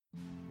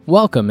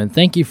Welcome, and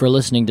thank you for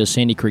listening to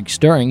Sandy Creek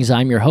Stirrings.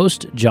 I'm your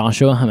host,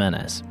 Joshua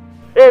Jimenez.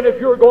 And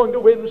if you're going to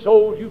win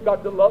souls, you've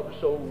got to love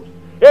souls.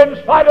 In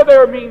spite of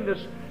their meanness,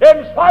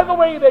 in spite of the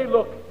way they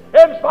look,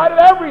 in spite of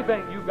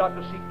everything, you've got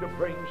to seek to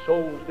bring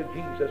souls to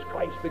Jesus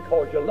Christ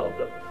because you love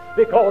them,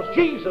 because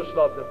Jesus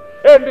loved them,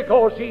 and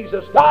because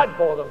Jesus died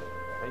for them,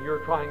 and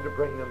you're trying to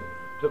bring them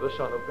to the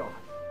Son of God.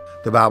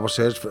 The Bible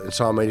says in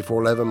Psalm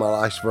 84:11, my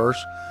last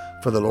verse,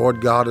 "For the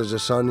Lord God is a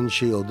sun and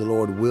shield. The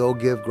Lord will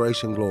give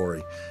grace and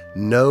glory.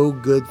 No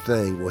good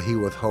thing will He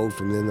withhold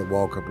from them that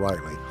walk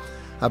uprightly."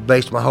 I've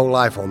based my whole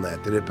life on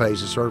that it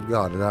pays to serve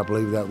God, and I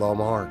believe that with all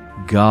my heart.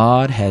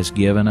 God has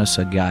given us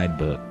a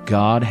guidebook.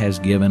 God has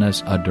given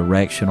us a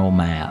directional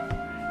map.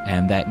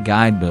 And that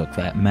guidebook,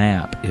 that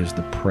map, is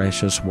the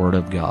precious Word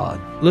of God.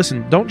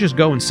 Listen, don't just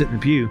go and sit in the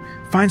pew.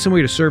 Find some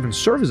way to serve, and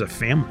serve as a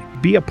family.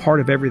 Be a part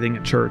of everything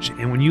at church.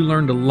 And when you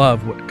learn to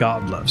love what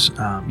God loves,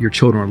 your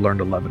children will learn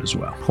to love it as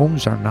well.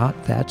 Homes are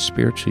not that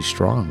spiritually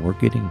strong. We're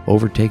getting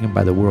overtaken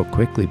by the world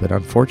quickly, but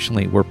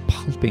unfortunately, we're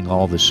pumping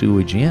all the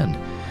sewage in.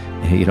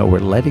 You know, we're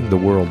letting the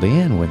world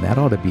in when that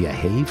ought to be a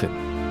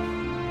haven.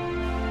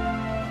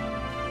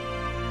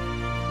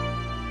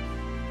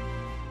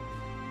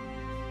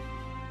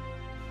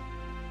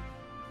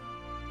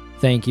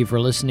 Thank you for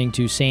listening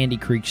to Sandy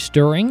Creek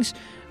Stirrings.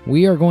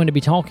 We are going to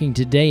be talking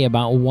today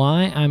about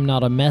why I'm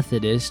not a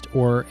Methodist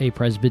or a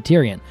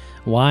Presbyterian.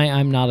 Why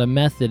I'm not a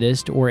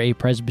Methodist or a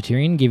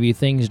Presbyterian, give you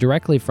things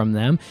directly from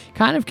them.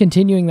 Kind of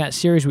continuing that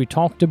series we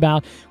talked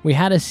about. We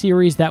had a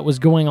series that was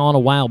going on a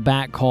while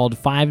back called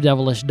 5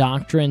 Devilish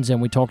Doctrines,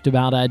 and we talked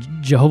about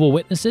Jehovah's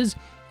Witnesses,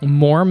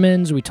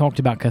 Mormons, we talked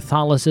about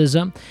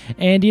Catholicism.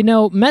 And you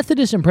know,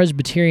 Methodists and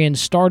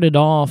Presbyterians started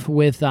off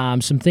with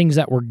some things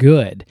that were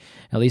good.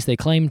 At least they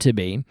claim to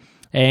be.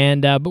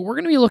 And but we're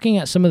going to be looking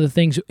at some of the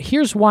things.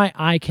 Here's why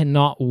I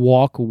cannot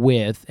walk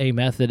with a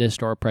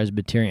Methodist or a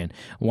Presbyterian,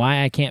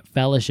 why I can't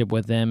fellowship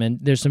with them, and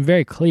there's some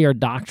very clear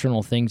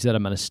doctrinal things that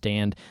I'm going to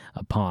stand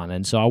upon.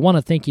 And so I want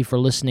to thank you for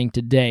listening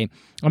today.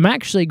 I'm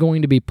actually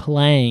going to be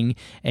playing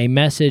a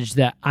message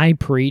that I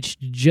preached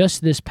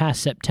just this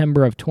past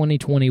September of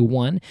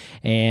 2021,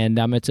 and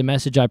it's a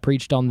message I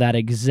preached on that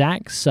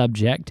exact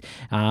subject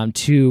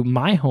to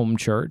my home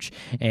church,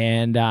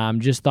 and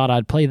just thought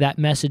I'd play that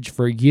message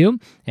for you.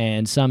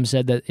 And some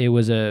said that it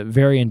was a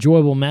very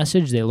enjoyable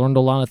message. They learned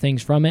a lot of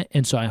things from it.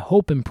 And so I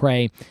hope and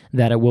pray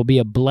that it will be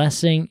a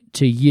blessing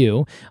to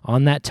you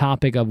on that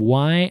topic of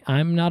why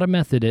I'm not a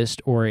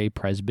Methodist or a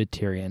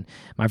Presbyterian.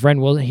 My friend,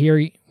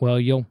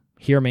 you'll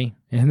hear me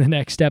in the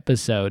next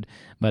episode.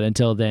 But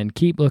until then,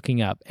 keep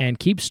looking up and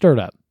keep stirred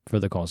up for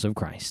the cause of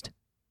Christ.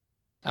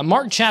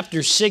 Mark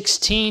chapter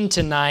 16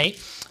 tonight.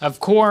 Of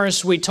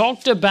course, we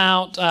talked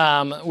about,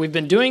 we've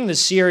been doing the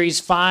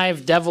series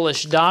 5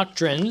 Devilish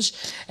Doctrines,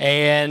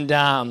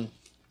 and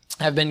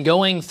I've been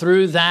going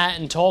through that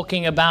and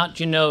talking about,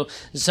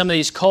 some of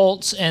these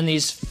cults and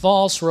these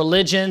false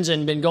religions,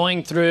 and been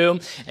going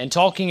through and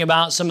talking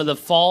about some of the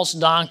false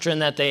doctrine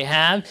that they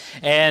have.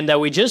 And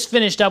we just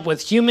finished up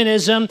with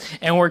humanism,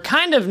 and we're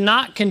kind of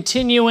not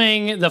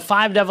continuing the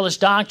 5 devilish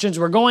doctrines.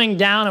 We're going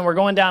down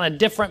a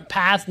different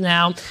path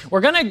now.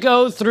 We're going to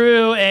go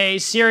through a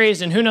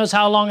series, and who knows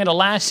how long it'll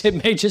last.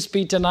 It may just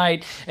be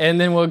tonight, and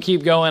then we'll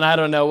keep going. I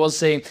don't know. We'll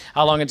see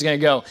how long it's going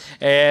to go.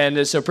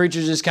 And so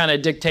preachers just kind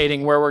of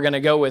dictating where we're going to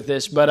go with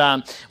this,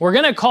 but we're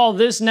going to call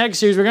this next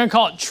series, we're going to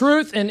call it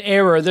Truth and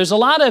Error. There's a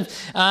lot of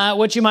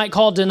what you might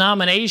call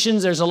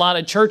denominations. There's a lot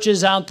of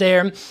churches out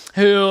there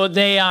who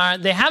they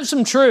have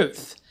some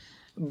truth,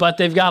 but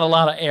they've got a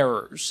lot of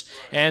errors.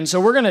 And so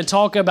we're going to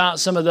talk about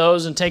some of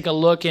those and take a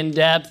look in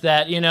depth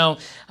that,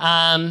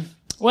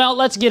 well,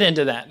 let's get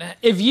into that.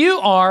 If you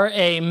are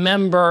a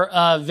member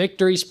of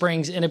Victory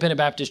Springs Independent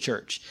Baptist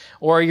Church,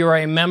 or you're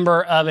a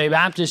member of a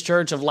Baptist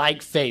church of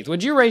like faith,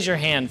 would you raise your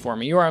hand for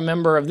me? You are a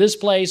member of this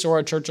place or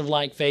a church of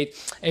like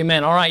faith.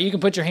 Amen. All right, you can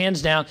put your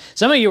hands down.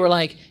 Some of you were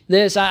like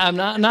this. I'm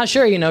not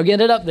sure,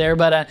 get it up there.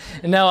 But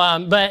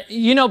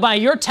by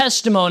your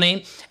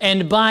testimony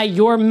and by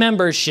your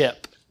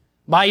membership,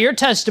 by your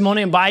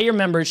testimony and by your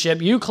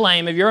membership, you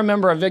claim, if you're a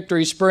member of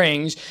Victory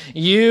Springs,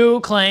 you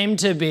claim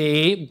to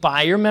be,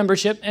 by your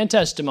membership and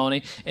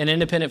testimony, an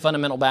independent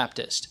fundamental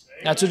Baptist.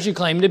 That's what you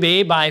claim to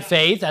be by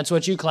faith. That's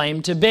what you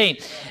claim to be.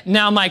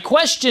 Now, my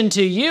question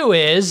to you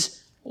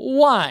is,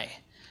 why?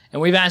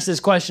 And we've asked this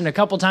question a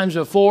couple times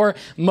before.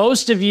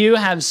 Most of you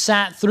have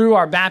sat through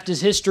our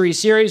Baptist history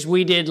series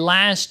we did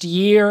last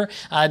year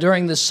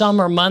during the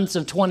summer months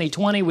of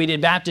 2020. We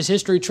did Baptist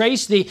history,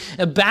 traced the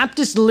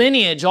Baptist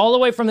lineage all the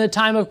way from the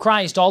time of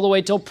Christ all the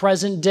way till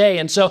present day.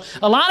 And so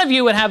a lot of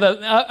you would have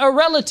a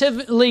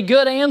relatively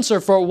good answer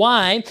for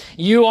why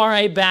you are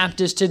a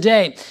Baptist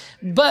today.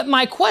 But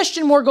my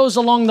question more goes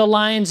along the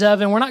lines of,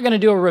 and we're not going to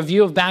do a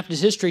review of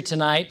Baptist history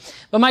tonight,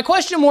 but my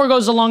question more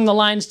goes along the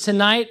lines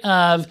tonight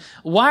of,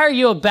 why are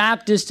you a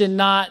Baptist and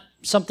not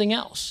something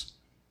else?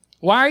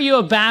 Why are you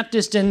a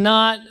Baptist and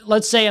not,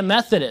 let's say, a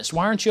Methodist?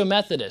 Why aren't you a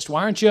Methodist?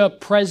 Why aren't you a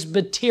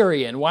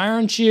Presbyterian? Why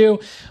aren't you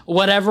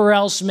whatever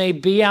else may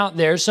be out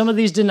there? Some of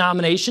these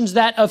denominations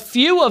that a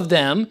few of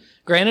them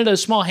Granted, a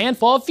small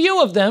handful, a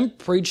few of them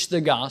preach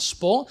the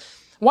gospel.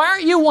 Why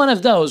aren't you one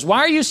of those? Why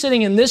are you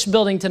sitting in this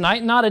building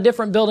tonight, not a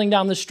different building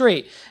down the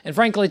street? And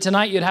frankly,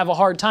 tonight you'd have a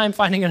hard time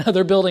finding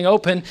another building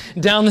open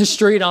down the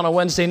street on a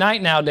Wednesday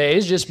night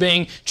nowadays, just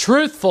being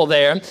truthful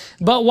there.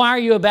 But why are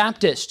you a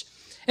Baptist?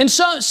 And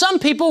so some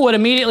people would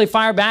immediately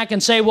fire back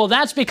and say, well,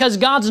 that's because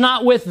God's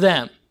not with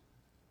them.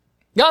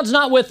 God's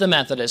not with the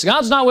Methodists.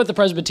 God's not with the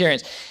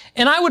Presbyterians.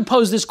 And I would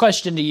pose this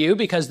question to you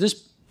because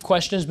this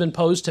question has been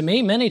posed to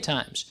me many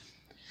times.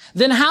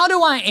 Then how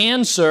do I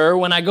answer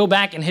when I go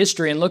back in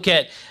history and look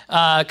at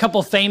a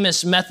couple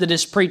famous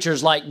Methodist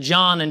preachers like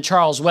John and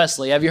Charles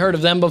Wesley? Have you heard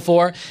of them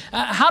before?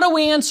 How do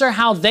we answer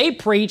how they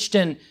preached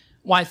and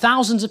why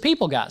thousands of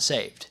people got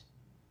saved?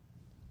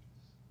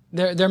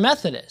 They're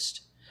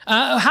Methodist.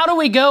 How do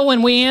we go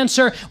and we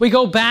answer? We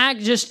go back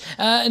just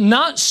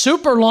not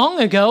super long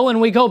ago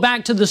and we go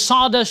back to the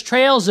sawdust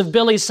trails of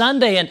Billy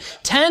Sunday and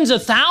tens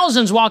of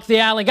thousands walked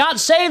the aisle and got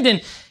saved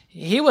and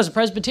he was a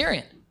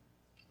Presbyterian.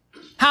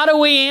 How do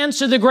we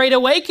answer the Great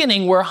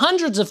Awakening where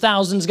hundreds of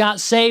thousands got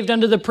saved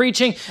under the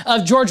preaching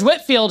of George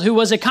Whitefield, who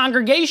was a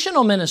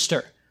congregational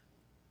minister?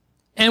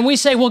 And we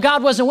say, well,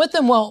 God wasn't with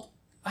them. Well,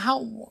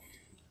 how?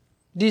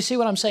 Do you see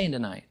what I'm saying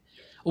tonight?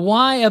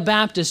 Why a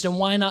Baptist and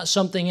why not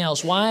something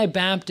else? Why a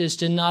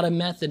Baptist and not a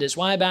Methodist?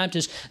 Why a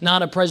Baptist,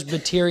 not a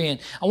Presbyterian?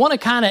 I want to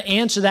kind of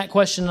answer that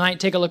question tonight,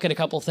 take a look at a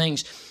couple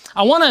things.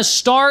 I want to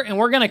start, and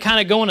we're going to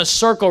kind of go in a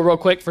circle real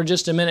quick for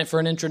just a minute for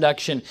an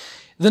introduction.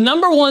 The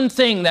number one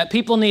thing that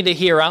people need to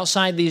hear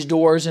outside these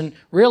doors and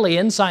really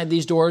inside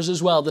these doors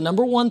as well, the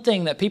number one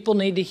thing that people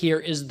need to hear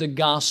is the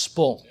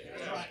gospel.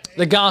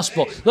 The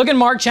gospel. Look in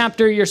Mark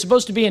chapter, you're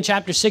supposed to be in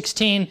chapter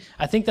 16.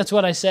 I think that's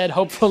what I said,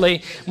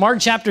 hopefully. Mark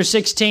chapter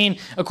 16.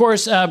 Of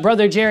course,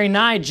 Brother Jerry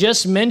Nye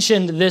just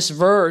mentioned this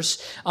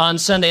verse on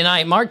Sunday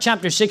night. Mark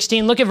chapter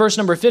 16, look at verse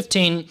number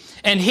 15.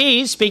 And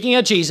he, speaking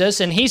of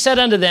Jesus, and he said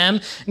unto them,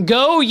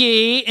 go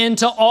ye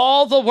into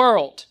all the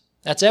world.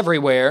 That's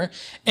everywhere.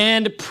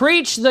 And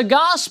preach the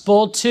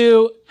gospel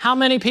to how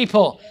many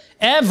people?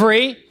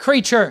 Every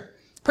creature.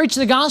 Preach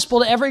the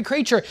gospel to every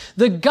creature.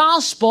 The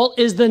gospel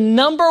is the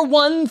number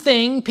one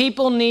thing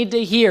people need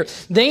to hear.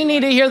 They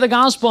need to hear the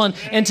gospel.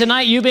 And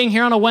tonight, you being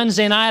here on a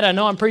Wednesday night, I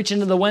know I'm preaching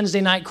to the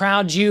Wednesday night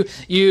crowd. You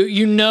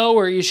know,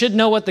 or you should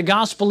know what the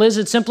gospel is.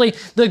 It's simply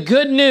the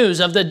good news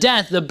of the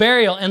death, the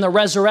burial, and the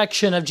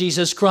resurrection of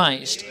Jesus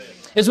Christ.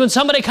 It's when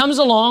somebody comes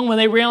along, when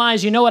they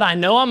realize, you know what, I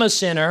know I'm a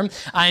sinner.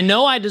 I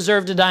know I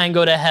deserve to die and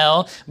go to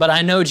hell, but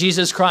I know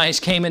Jesus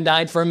Christ came and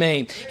died for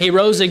me. He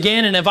rose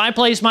again, and if I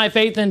place my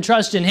faith and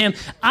trust in Him,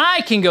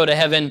 I can go to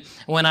heaven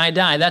when I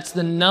die. That's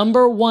the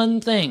number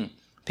one thing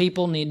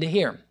people need to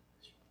hear.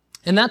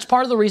 And that's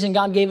part of the reason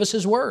God gave us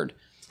His Word,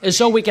 is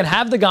so we can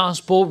have the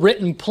gospel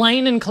written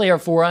plain and clear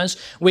for us.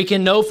 We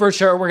can know for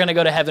sure we're going to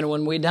go to heaven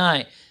when we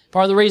die.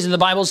 Part of the reason the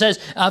Bible says,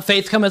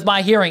 faith cometh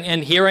by hearing,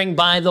 and hearing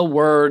by the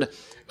Word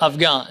of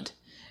God.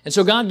 And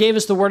so God gave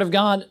us the Word of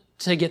God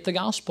to get the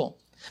gospel.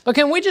 But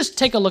can we just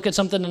take a look at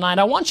something tonight?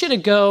 I want you to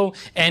go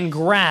and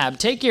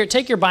take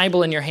your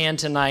Bible in your hand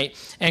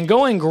tonight and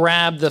go and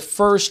grab the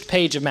first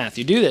page of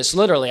Matthew. Do this,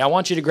 literally. I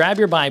want you to grab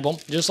your Bible,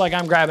 just like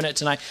I'm grabbing it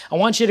tonight. I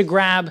want you to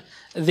grab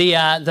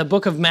the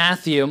book of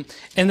Matthew,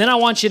 and then I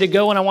want you to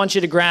go and I want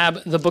you to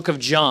grab the book of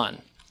John.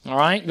 All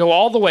right? Go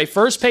all the way.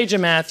 First page of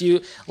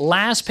Matthew,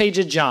 last page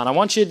of John. I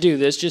want you to do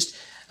this. Just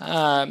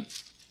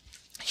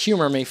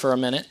humor me for a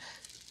minute.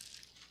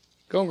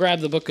 Go and grab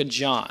the book of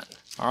John.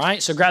 All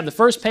right, so grab the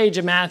first page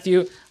of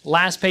Matthew,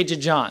 last page of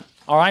John.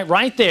 All right,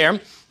 right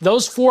there,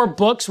 those 4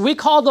 books, we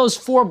call those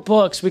 4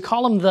 books, we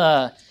call them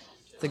the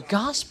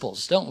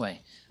Gospels, don't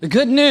we? The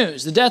good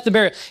news, the death, the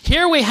burial.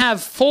 Here we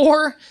have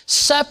 4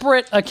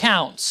 separate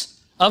accounts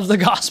of the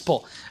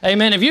gospel.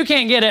 Amen. If you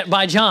can't get it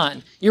by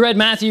John, you read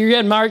Matthew, you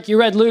read Mark, you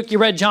read Luke, you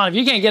read John. If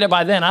you can't get it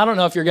by then, I don't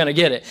know if you're going to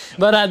get it.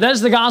 But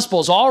that's the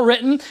Gospels, all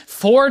written,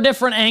 4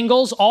 different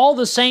angles, all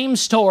the same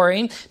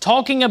story,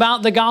 talking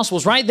about the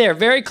Gospels. Right there,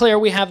 very clear,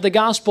 we have the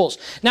Gospels.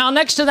 Now,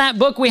 next to that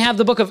book, we have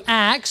the book of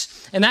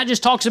Acts, and that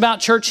just talks about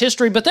church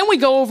history. But then we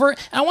go over, and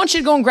I want you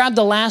to go and grab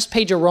the last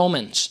page of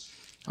Romans.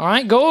 All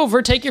right, go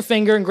over, take your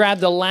finger, and grab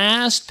the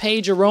last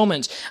page of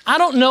Romans. I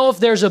don't know if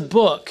there's a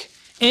book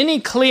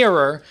any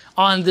clearer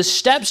on the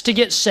steps to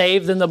get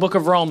saved than the book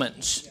of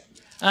Romans.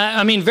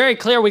 I mean, very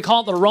clear. We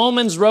call it the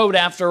Romans Road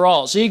after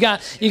all. So you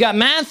got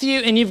Matthew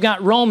and you've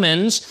got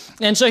Romans.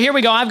 And so here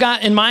we go. I've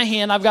got in my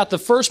hand, I've got the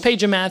first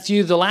page of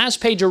Matthew, the last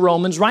page of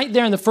Romans, right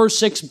there in the first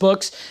 6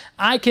 books.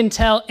 I can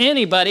tell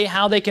anybody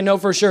how they can know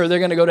for sure they're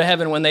going to go to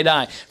heaven when they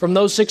die from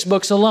those 6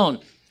 books alone.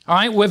 All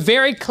right, we're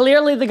very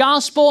clearly the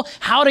gospel,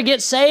 how to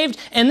get saved,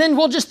 and then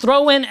we'll just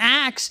throw in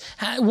Acts,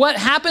 what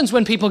happens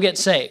when people get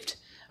saved.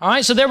 All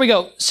right, so there we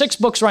go. 6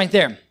 books right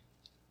there.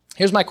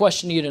 Here's my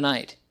question to you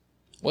tonight.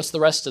 What's the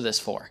rest of this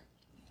for?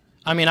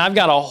 I mean, I've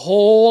got a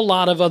whole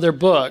lot of other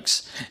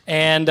books,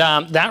 and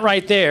that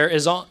right there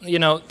is all,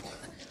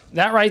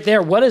 that right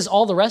there, what is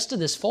all the rest of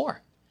this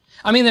for?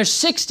 I mean, there's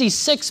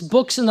 66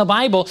 books in the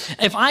Bible.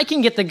 If I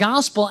can get the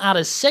gospel out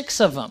of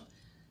 6 of them,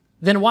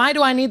 then why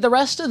do I need the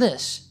rest of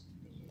this?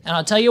 And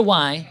I'll tell you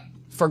why.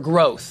 for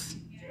growth.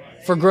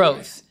 For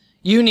growth.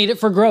 You need it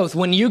for growth.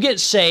 When you get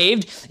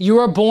saved, you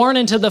are born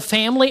into the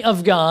family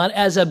of God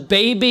as a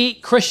baby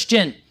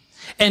Christian.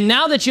 And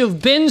now that you've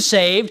been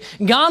saved,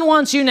 God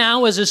wants you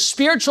now as a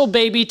spiritual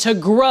baby to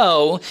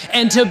grow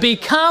and to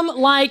become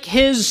like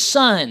His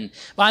Son.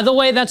 By the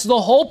way, that's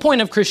the whole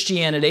point of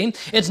Christianity.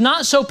 It's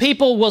not so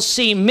people will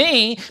see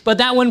me, but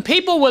that when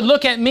people would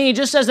look at me,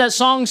 just as that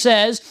song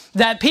says,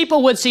 that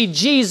people would see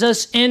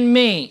Jesus in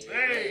me.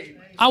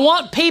 I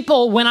want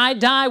people, when I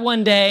die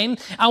one day,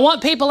 I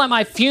want people at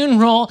my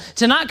funeral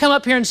to not come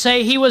up here and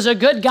say he was a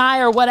good guy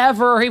or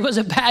whatever, or he was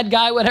a bad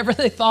guy, whatever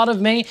they thought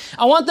of me.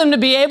 I want them to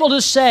be able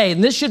to say,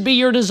 and this should be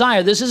your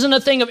desire. This isn't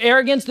a thing of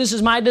arrogance. This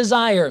is my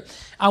desire.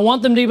 I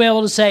want them to be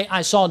able to say,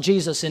 I saw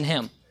Jesus in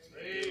him.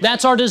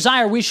 That's our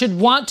desire. We should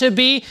want to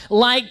be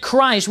like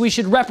Christ. We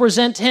should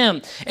represent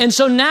Him. And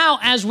so now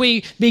as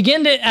we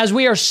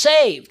are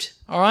saved,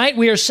 all right,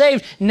 we are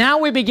saved, now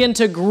we begin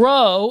to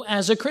grow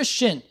as a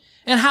Christian.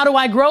 And how do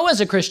I grow as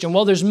a Christian?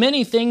 Well, there's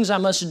many things I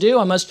must do.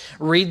 I must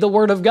read the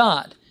Word of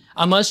God.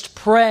 I must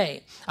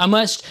pray. I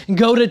must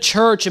go to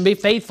church and be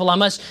faithful. I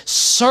must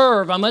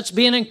serve. I must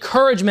be an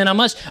encouragement. I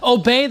must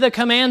obey the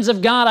commands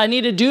of God. I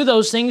need to do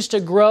those things to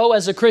grow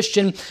as a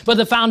Christian. But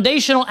the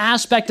foundational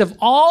aspect of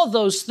all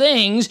those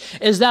things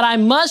is that I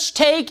must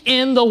take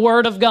in the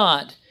Word of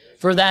God.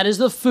 For that is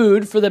the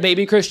food for the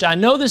baby Christian. I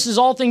know this is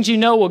all things you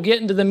know. We'll get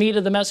into the meat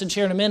of the message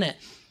here in a minute.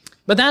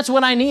 But that's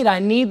what I need. I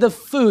need the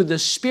food, the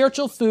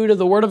spiritual food of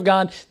the Word of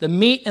God, the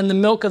meat and the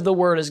milk of the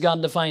Word as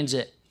God defines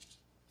it.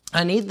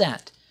 I need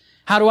that.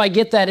 How do I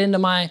get that into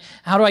my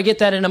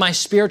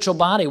spiritual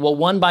body? Well,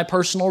 one, by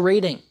personal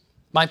reading.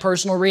 By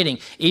personal reading.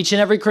 Each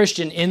and every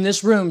Christian in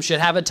this room should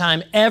have a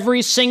time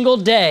every single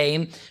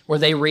day where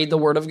they read the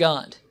Word of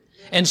God.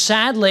 And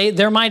sadly,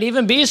 there might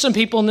even be some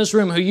people in this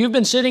room who you've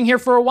been sitting here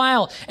for a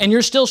while and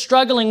you're still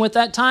struggling with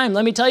that time.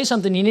 Let me tell you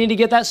something. You need to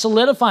get that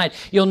solidified.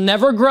 You'll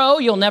never grow.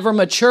 You'll never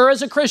mature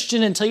as a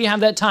Christian until you have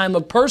that time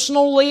of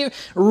personally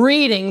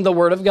reading the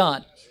Word of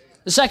God.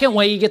 The second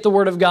way you get the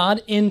Word of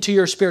God into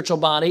your spiritual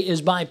body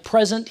is by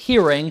present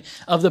hearing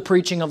of the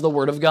preaching of the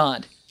Word of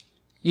God.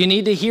 You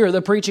need to hear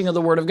the preaching of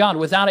the Word of God.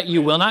 Without it,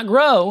 you will not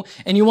grow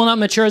and you will not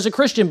mature as a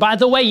Christian. By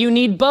the way, you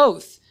need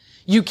both.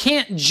 You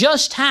can't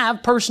just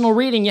have personal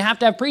reading. You have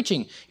to have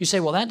preaching. You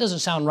say, well, that doesn't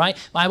sound right.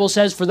 The Bible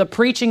says, for the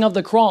preaching of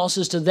the cross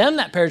is to them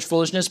that perish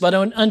foolishness, but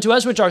unto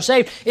us which are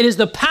saved, it is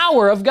the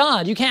power of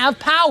God. You can't have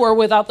power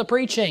without the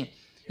preaching.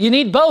 You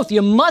need both.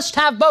 You must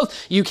have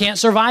both. You can't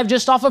survive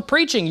just off of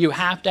preaching. You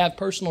have to have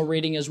personal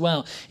reading as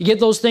well. You get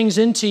those things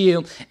into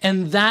you,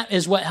 and that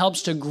is what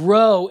helps to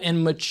grow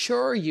and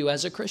mature you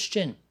as a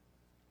Christian.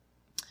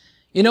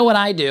 You know what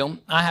I do?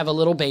 I have a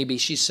little baby.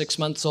 She's 6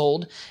 months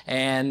old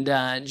and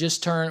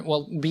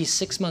be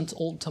 6 months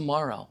old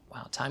tomorrow.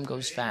 Wow, time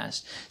goes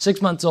fast.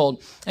 6 months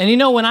old. And you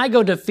know, when I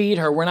go to feed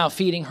her, we're not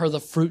feeding her the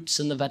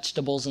fruits and the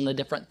vegetables and the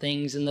different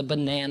things and the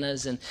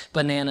bananas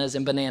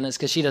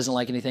because she doesn't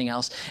like anything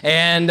else.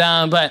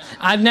 But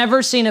I've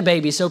never seen a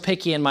baby so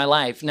picky in my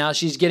life. Now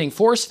she's getting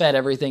force-fed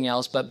everything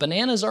else, but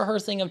bananas are her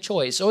thing of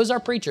choice. So is our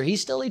preacher. He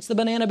still eats the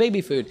banana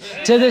baby food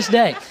to this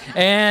day.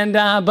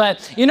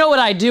 But you know what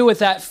I do with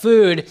that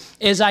food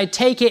is I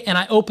take it and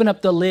I open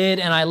up the lid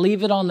and I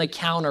leave it on the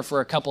counter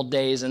for a couple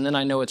days and then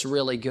I know it's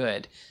really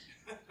good.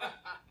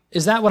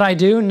 Is that what I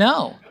do?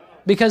 No.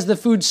 Because the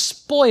food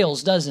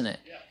spoils, doesn't it?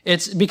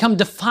 It's become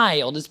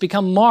defiled. It's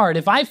become marred.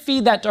 If I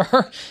feed that to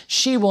her,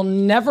 she will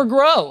never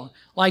grow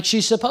like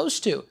she's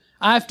supposed to.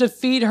 I have to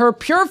feed her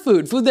pure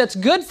food that's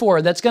good for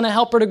her, that's going to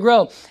help her to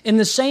grow. In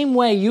the same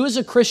way, you as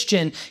a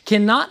Christian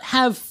cannot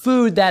have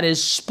food that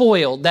is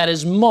spoiled, that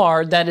is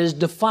marred, that is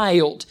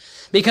defiled.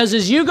 Because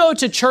as you go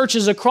to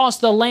churches across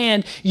the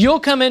land, you'll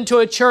come into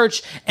a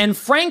church and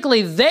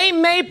frankly, they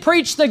may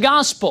preach the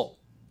gospel.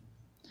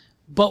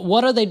 But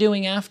what are they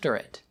doing after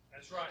it?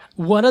 That's right.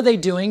 What are they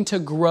doing to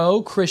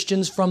grow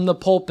Christians from the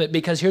pulpit?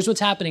 Because here's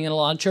what's happening in a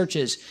lot of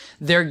churches.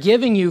 They're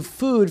giving you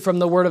food from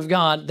the Word of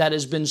God that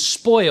has been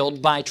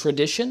spoiled by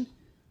tradition,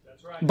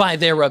 by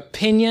their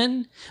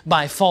opinion,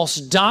 by false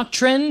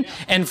doctrine.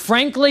 And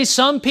frankly,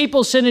 some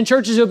people sit in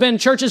churches who have been in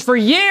churches for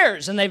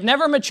years and they've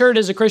never matured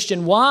as a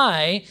Christian.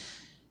 Why?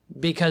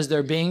 Because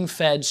they're being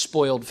fed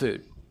spoiled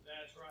food.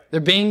 They're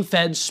being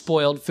fed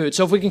spoiled food.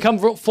 So if we can come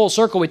full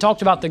circle, we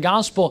talked about the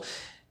gospel.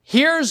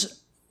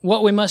 Here's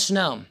what we must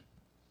know.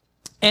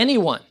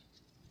 Anyone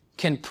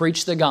can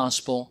preach the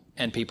gospel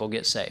and people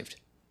get saved.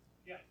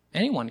 Yeah.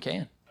 Anyone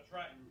can. That's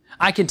right.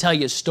 I can tell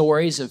you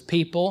stories of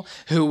people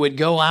who would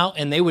go out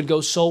and they would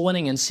go soul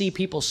winning and see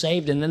people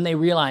saved and then they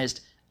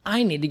realized,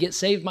 I need to get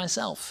saved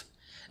myself.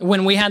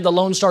 When we had the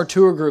Lone Star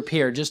Tour group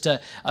here just a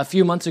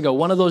few months ago,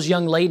 one of those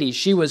young ladies,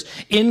 she was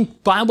in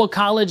Bible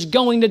college,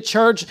 going to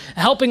church,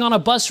 helping on a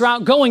bus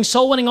route, going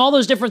soul winning, all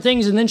those different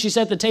things. And then she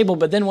sat at the table.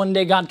 But then one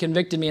day God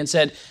convicted me and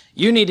said,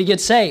 you need to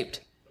get saved.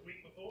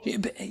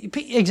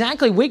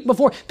 Exactly, week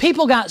before.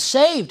 People got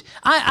saved.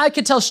 I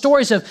could tell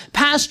stories of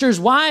pastors'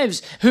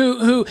 wives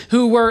who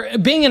were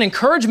being an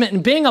encouragement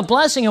and being a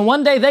blessing. And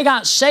one day they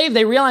got saved.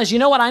 They realized, you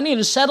know what, I need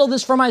to settle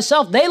this for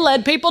myself. They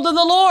led people to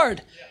the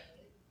Lord.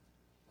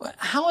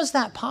 How is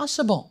that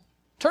possible?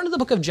 Turn to the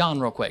book of John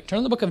real quick. Turn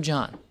to the book of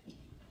John.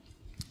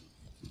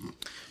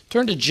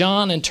 Turn to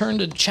John and turn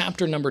to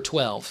chapter number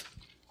 12.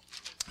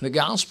 The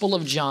Gospel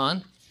of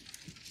John.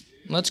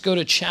 Let's go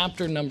to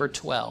chapter number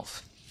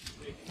 12.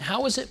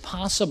 How is it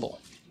possible?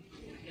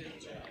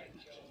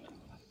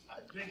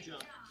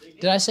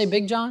 Did I say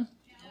Big John?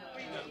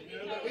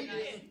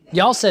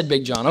 Y'all said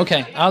Big John.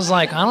 Okay. I was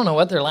like, I don't know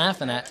what they're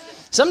laughing at.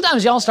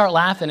 Sometimes y'all start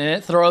laughing and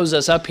it throws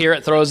us up here.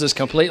 It throws us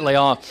completely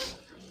off.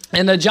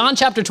 In John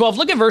chapter 12,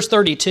 look at verse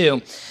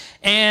 32.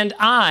 And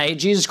I,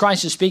 Jesus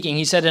Christ is speaking,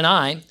 he said, and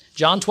I,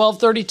 John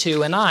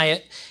 12:32, and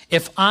I,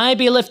 if I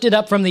be lifted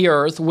up from the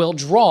earth, will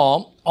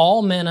draw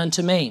all men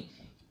unto me.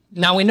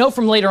 Now we know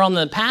from later on in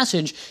the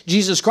passage,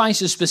 Jesus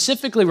Christ is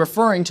specifically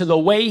referring to the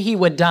way he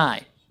would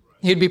die.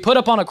 He'd be put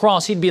up on a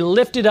cross. He'd be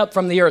lifted up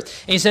from the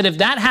earth. And he said, if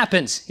that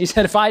happens, he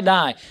said, if I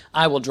die,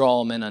 I will draw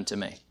all men unto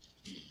me.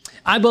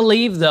 I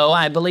believe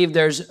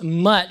there's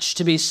much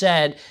to be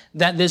said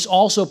that this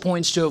also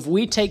points to if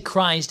we take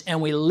Christ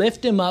and we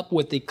lift him up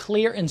with the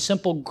clear and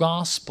simple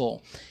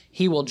gospel,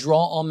 he will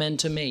draw all men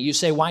to me. You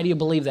say, why do you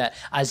believe that?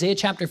 Isaiah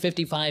chapter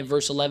 55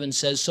 verse 11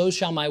 says, so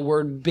shall my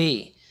word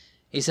be.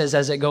 He says,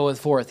 as it goeth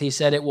forth. He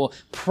said, it will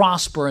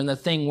prosper in the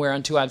thing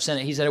whereunto I've sent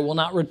it. He said, it will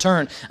not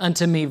return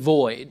unto me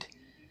void.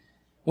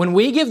 When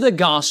we give the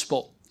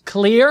gospel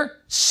clear,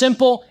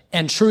 simple,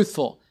 and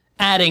truthful,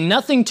 adding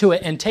nothing to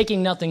it and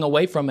taking nothing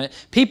away from it,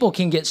 people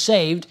can get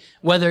saved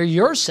whether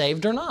you're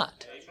saved or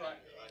not.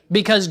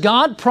 Because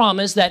God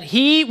promised that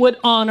he would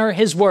honor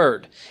his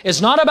word.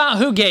 It's not about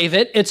who gave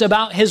it, it's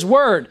about his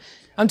word.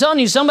 I'm telling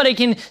you, somebody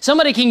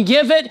can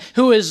give it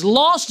who is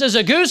lost as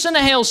a goose in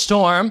a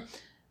hailstorm,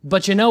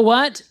 but you know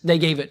what? They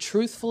gave it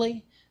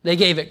truthfully, they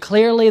gave it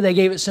clearly, they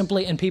gave it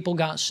simply, and people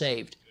got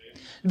saved.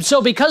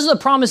 So because of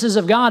the promises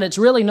of God, it's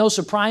really no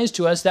surprise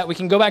to us that we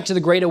can go back to the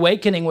Great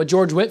Awakening with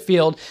George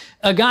Whitefield,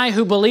 a guy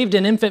who believed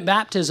in infant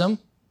baptism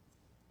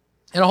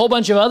and a whole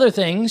bunch of other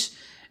things,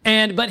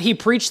 but he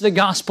preached the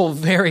gospel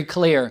very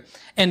clear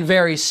and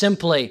very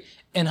simply,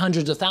 and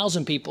thousands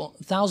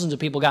of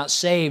people got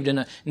saved,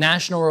 and a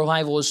national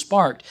revival was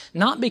sparked,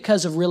 not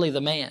because of really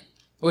the man.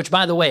 Which,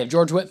 by the way, if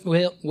George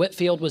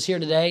Whitefield was here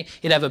today,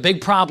 he'd have a big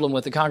problem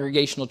with the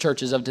congregational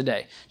churches of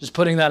today. Just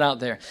putting that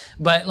out there.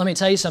 But let me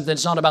tell you something.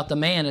 It's not about the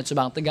man. It's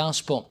about the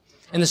gospel.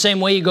 In the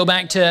same way, you go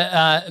back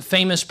to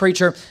famous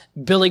preacher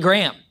Billy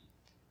Graham,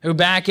 who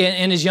back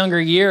in his younger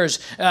years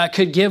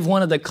could give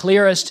one of the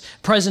clearest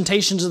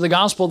presentations of the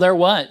gospel there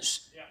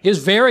was. He was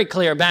very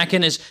clear back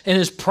in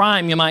his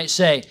prime, you might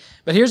say.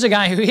 But here's a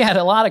guy who he had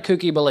a lot of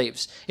kooky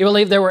beliefs. He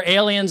believed there were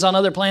aliens on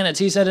other planets.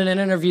 He said in an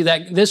interview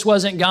that this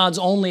wasn't God's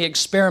only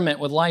experiment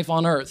with life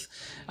on earth.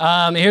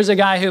 Here's a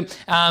guy who,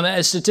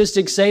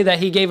 statistics say that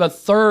he gave a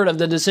third of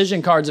the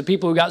decision cards of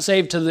people who got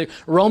saved to the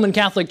Roman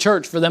Catholic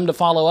Church for them to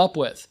follow up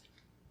with.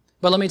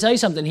 But let me tell you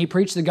something. He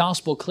preached the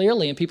gospel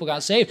clearly and people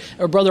got saved.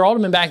 Or Brother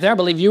Alderman back there, I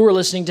believe you were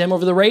listening to him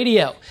over the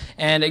radio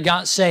and it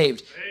got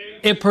saved.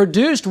 It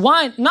produced,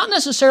 why? Not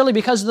necessarily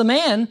because of the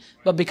man,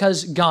 but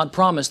because God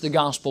promised the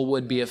gospel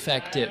would be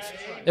effective.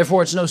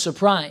 Therefore, it's no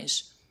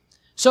surprise.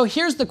 So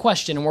here's the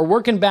question, and we're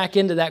working back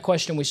into that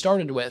question we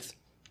started with.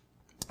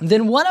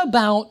 Then what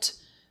about,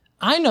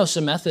 I know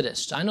some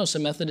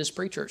Methodists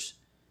preachers,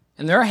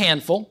 and they're a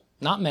handful,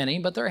 not many,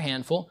 but they're a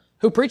handful,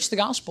 who preach the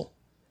gospel.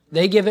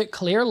 They give it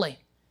clearly.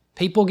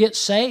 People get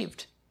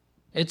saved.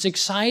 It's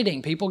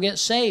exciting. People get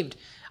saved.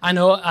 I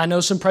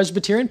know some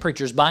Presbyterian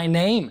preachers by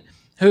name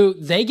who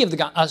they give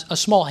a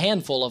small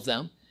handful of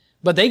them,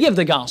 but they give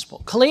the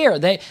gospel clear.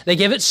 They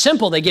give it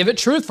simple. They give it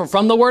truthful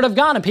from the Word of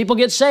God, and people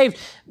get saved.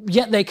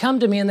 Yet they come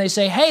to me and they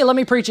say, hey, let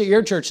me preach at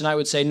your church. And I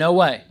would say, no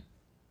way.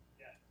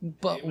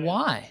 But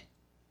why?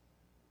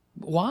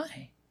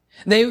 Why?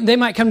 They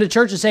might come to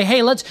church and say,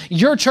 hey,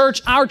 your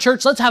church, our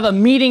church, let's have a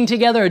meeting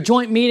together, a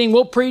joint meeting.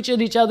 We'll preach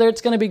at each other.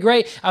 It's going to be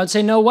great. I would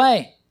say, no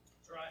way.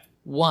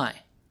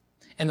 Why?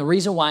 And the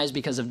reason why is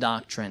because of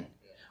doctrine.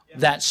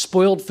 That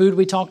spoiled food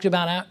we talked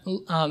about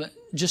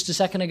just a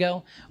second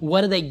ago, what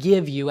do they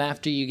give you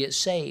after you get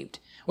saved?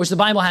 Which the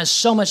Bible has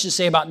so much to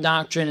say about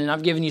doctrine, and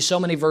I've given you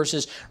so many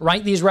verses.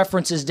 Write these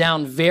references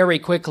down very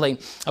quickly.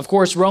 Of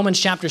course,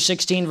 Romans chapter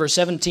 16, verse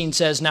 17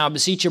 says, now I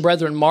beseech you,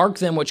 brethren, mark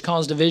them which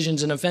cause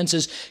divisions and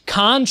offenses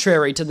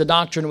contrary to the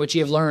doctrine which ye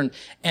have learned,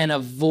 and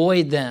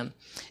avoid them.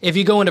 If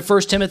you go into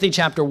 1 Timothy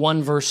chapter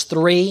 1, verse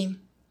 3,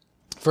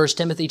 1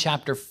 Timothy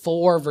chapter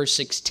 4, verse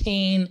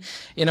 16.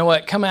 You know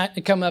what? Come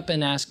up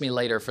and ask me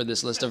later for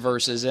this list of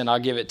verses, and I'll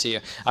give it to you.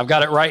 I've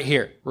got it right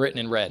here, written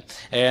in red.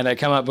 And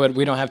come up, but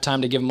we don't have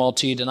time to give them all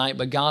to you tonight.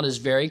 But God is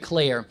very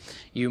clear.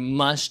 You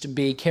must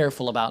be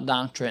careful about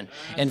doctrine.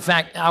 In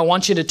fact, I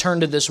want you to turn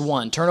to this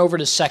one. Turn over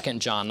to 2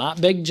 John.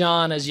 Not Big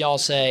John, as y'all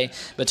say,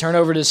 but turn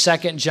over to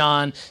 2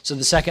 John, so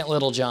the second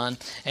little John.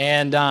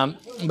 And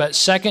but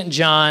 2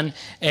 John,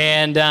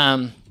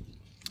 and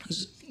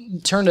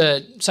turn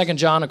to 2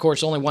 John, of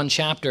course, only one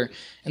chapter,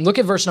 and look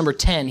at verse number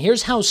 10.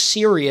 Here's how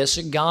serious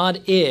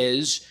God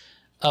is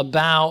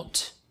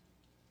about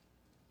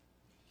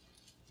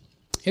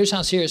Here's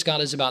how serious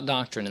God is about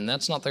doctrine, and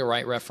that's not the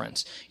right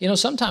reference. You know,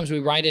 sometimes we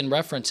write in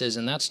references,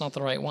 and that's not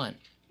the right one.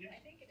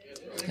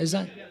 Is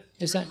that?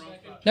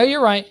 No,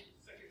 you're right.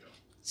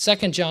 2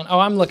 John. Oh,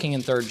 I'm looking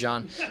in 3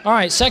 John. All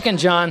right, 2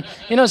 John.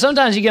 You know,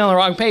 sometimes you get on the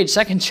wrong page.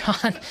 2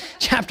 John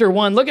chapter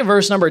 1. Look at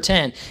verse number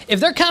 10. If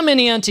there come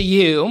any unto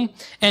you,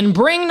 and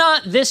bring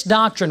not this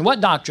doctrine. What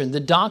doctrine? The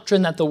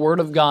doctrine that the Word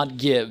of God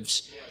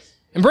gives.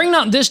 And bring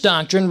not this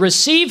doctrine,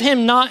 receive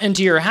him not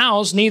into your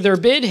house, neither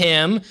bid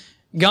him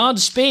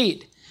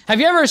Godspeed.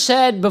 Have you ever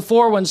said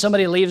before when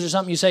somebody leaves or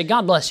something, you say,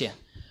 God bless you,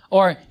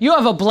 or you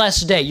have a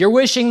blessed day? You're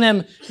wishing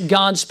them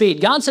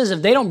Godspeed. God says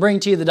if they don't bring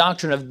to you the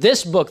doctrine of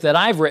this book that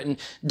I've written,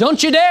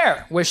 don't you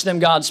dare wish them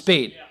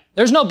Godspeed.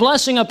 There's no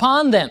blessing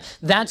upon them.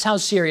 That's how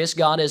serious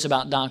God is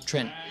about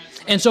doctrine.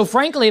 And so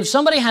frankly, if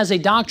somebody has a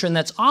doctrine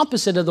that's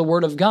opposite of the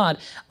Word of God,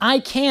 I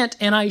can't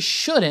and I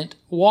shouldn't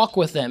walk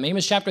with them.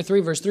 Amos chapter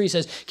 3 verse 3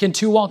 says, can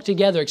two walk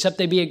together except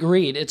they be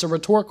agreed? It's a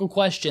rhetorical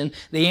question.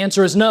 The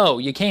answer is no,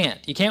 you can't.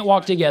 You can't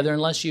walk together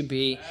unless you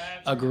be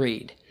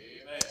agreed.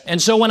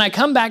 And so when I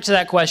come back to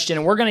that question,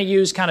 and we're going to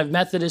use kind of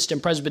Methodists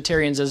and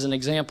Presbyterians as an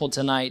example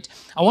tonight,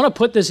 I want to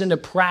put this into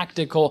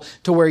practicality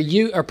to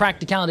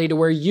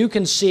where you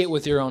can see it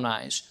with your own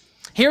eyes.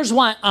 Here's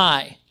why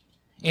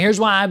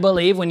I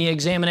believe when you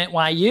examine it,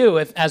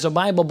 as a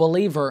Bible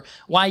believer,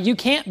 why you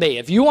can't be.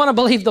 If you want to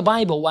believe the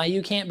Bible, why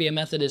you can't be a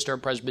Methodist or a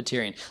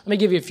Presbyterian. Let me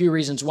give you a few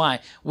reasons why.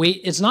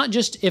 It's not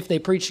just if they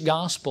preach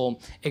gospel,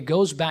 it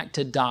goes back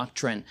to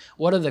doctrine.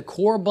 What are the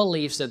core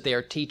beliefs that they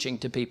are teaching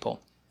to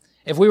people?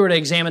 If we were to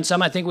examine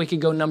some, I think we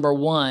could go number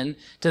 1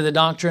 to the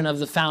doctrine of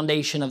the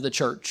foundation of the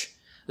church.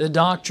 The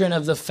doctrine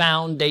of the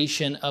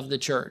foundation of the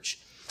church.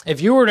 If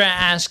you were to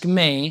ask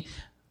me,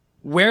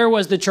 where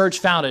was the church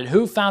founded?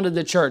 Who founded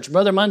the church?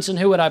 Brother Munson,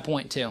 who would I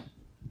point to?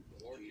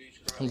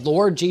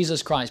 Lord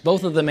Jesus Christ.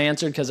 Both of them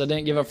answered because I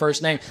didn't give a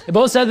first name. They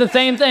both said the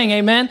same thing,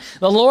 amen?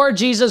 The Lord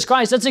Jesus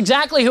Christ. That's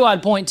exactly who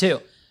I'd point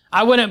to.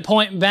 I wouldn't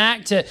point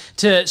back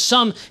to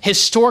some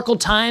historical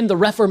time, the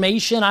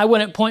Reformation. I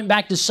wouldn't point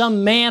back to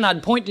some man.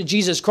 I'd point to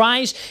Jesus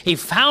Christ. He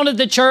founded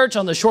the church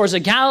on the shores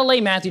of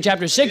Galilee, Matthew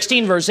chapter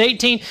 16, verse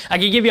 18. I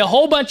could give you a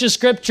whole bunch of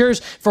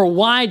scriptures for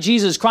why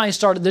Jesus Christ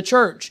started the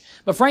church.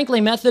 But frankly,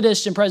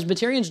 Methodists and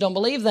Presbyterians don't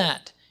believe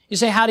that. You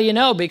say, how do you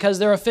know? Because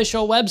their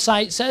official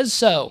website says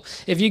so.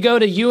 If you go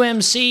to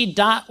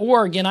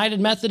umc.org,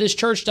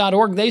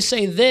 UnitedMethodistChurch.org, they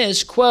say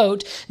this,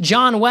 quote,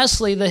 John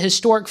Wesley, the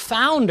historic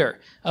founder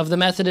of the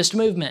Methodist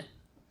movement.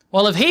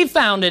 Well, if he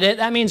founded it,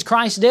 that means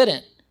Christ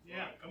didn't.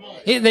 Yeah, come on.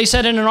 They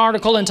said in an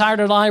article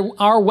entitled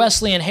Our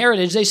Wesleyan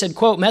Heritage, they said,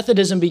 quote,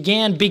 Methodism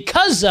began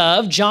because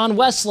of John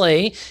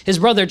Wesley, his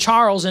brother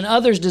Charles, and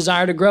others'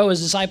 desire to grow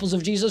as disciples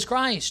of Jesus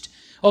Christ.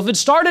 Well, if it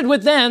started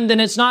with them, then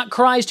it's not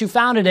Christ who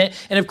founded it.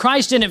 And if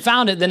Christ didn't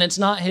found it, then it's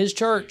not his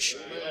church.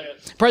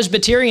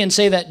 Presbyterians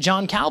say that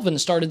John Calvin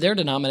started their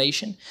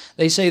denomination.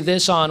 They say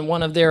this on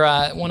one of their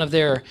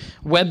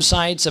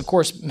websites. Of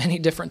course, many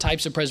different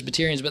types of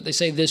Presbyterians, but they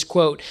say this,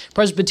 quote,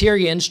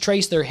 Presbyterians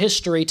trace their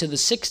history to the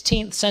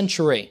 16th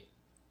century.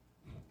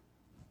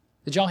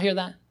 Did y'all hear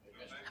that?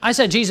 I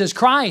said Jesus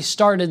Christ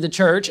started the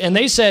church, and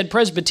they said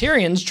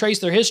Presbyterians trace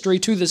their history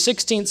to the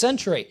 16th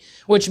century,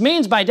 which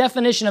means by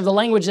definition of the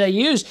language they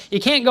use, you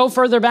can't go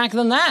further back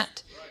than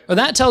that. Well,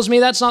 that tells me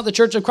that's not the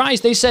Church of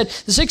Christ. They said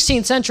the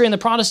 16th century and the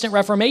Protestant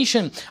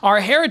Reformation,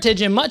 our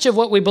heritage and much of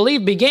what we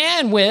believe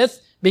began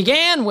with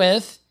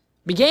the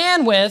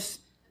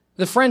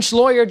French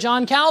lawyer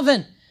John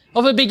Calvin.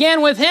 Well, if it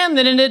began with him,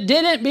 then it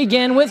didn't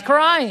begin with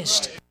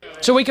Christ.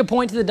 So we could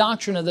point to the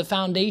doctrine of the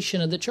foundation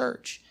of the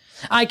church.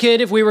 I could,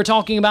 if we were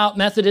talking about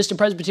Methodists and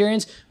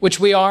Presbyterians, which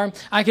we are,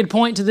 I could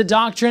point to the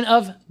doctrine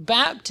of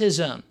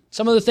baptism.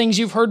 Some of the things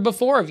you've heard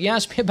before. If you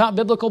ask me about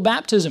biblical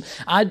baptism,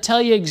 I'd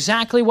tell you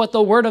exactly what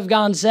the Word of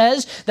God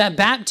says, that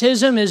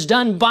baptism is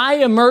done by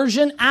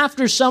immersion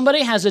after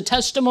somebody has a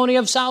testimony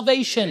of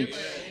salvation.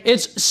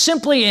 It's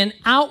simply an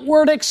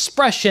outward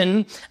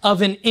expression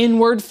of an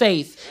inward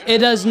faith. It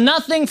does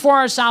nothing for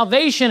our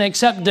salvation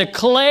except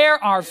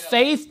declare our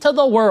faith to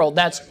the world.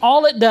 That's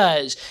all it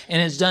does.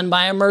 And it's done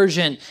by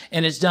immersion.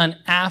 And it's done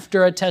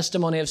after a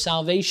testimony of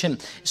salvation.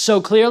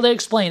 So clearly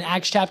explained,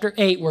 Acts chapter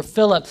 8, where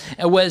Philip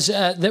was,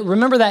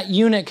 remember that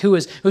eunuch who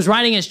was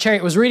riding his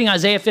chariot, was reading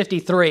Isaiah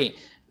 53.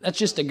 That's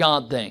just a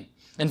God thing.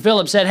 And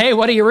Philip said, hey,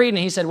 what are you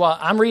reading? He said, well,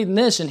 I'm reading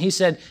this. And he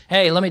said,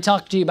 hey, let me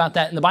talk to you about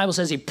that. And the Bible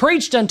says he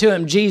preached unto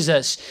him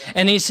Jesus.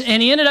 And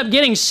he ended up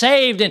getting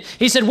saved. And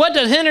he said, what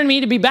does hinder me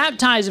to be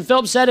baptized? And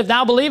Philip said, if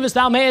thou believest,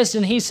 thou mayest.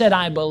 And he said,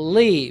 I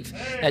believe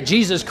that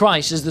Jesus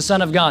Christ is the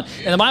Son of God.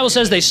 And the Bible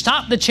says they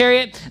stopped the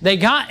chariot. They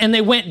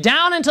went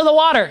down into the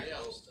water.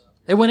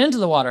 They went into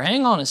the water.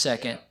 Hang on a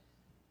second.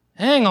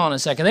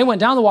 They went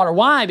down the water.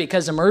 Why?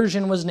 Because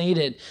immersion was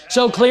needed.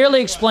 So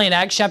clearly explained,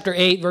 Acts chapter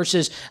 8,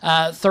 verses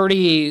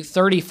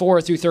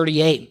 34 through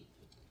 38.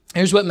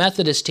 Here's what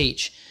Methodists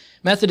teach.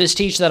 Methodists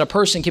teach that a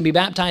person can be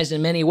baptized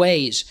in many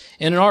ways.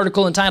 In an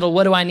article entitled,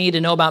 What Do I Need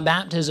to Know About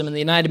Baptism in the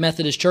United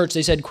Methodist Church,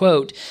 they said,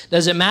 quote,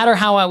 does it matter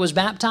how I was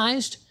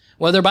baptized?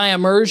 Whether by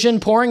immersion,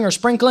 pouring, or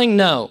sprinkling?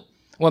 No.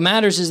 What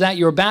matters is that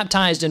you're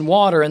baptized in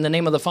water in the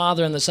name of the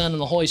Father and the Son and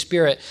the Holy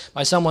Spirit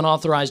by someone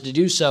authorized to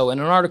do so. In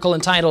an article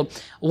entitled,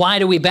 "Why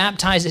Do We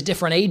Baptize at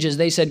Different Ages?"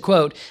 they said,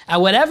 quote, "At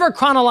whatever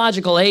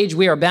chronological age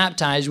we are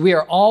baptized, we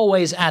are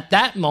always at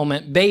that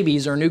moment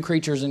babies or new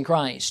creatures in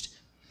Christ."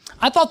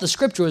 I thought the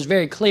scripture was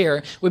very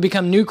clear. We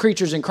become new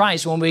creatures in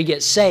Christ when we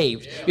get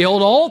saved.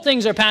 Behold, all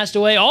things are passed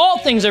away, all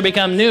things are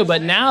become new,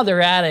 but now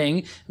they're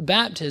adding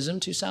baptism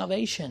to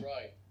salvation.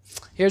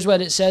 Here's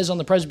what it says on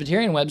the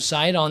Presbyterian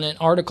website on an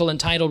article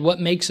entitled, "What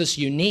Makes Us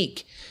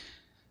Unique?"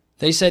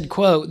 They said,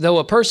 quote, "Though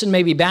a person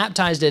may be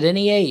baptized at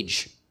any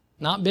age,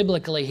 not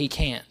biblically he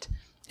can't.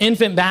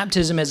 Infant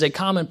baptism is a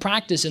common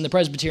practice in the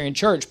Presbyterian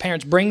Church.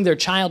 Parents bring their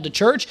child to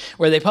church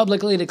where they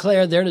publicly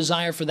declare their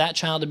desire for that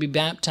child to be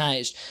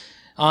baptized."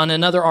 On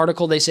another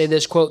article, they say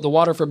this, quote, "The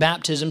water for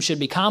baptism should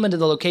be common to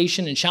the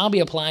location and shall be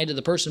applied to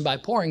the person by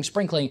pouring,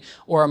 sprinkling,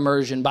 or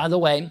immersion." By the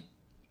way,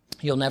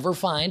 you'll never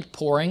find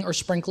pouring or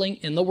sprinkling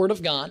in the Word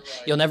of God.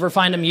 You'll never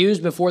find them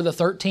used before the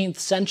 13th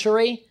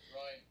century.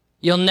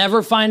 You'll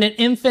never find an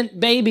infant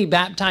baby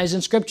baptized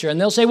in Scripture.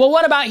 And they'll say, well,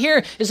 what about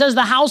here? It says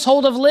the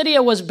household of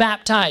Lydia was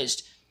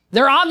baptized.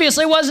 There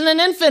obviously wasn't an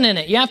infant in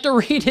it. You have to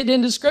read it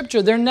into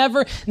Scripture. There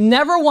never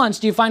once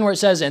do you find where it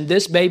says, "and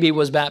this baby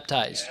was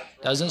baptized."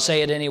 Doesn't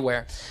say it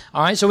anywhere.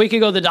 All right, so we could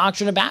go to the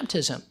doctrine of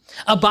baptism.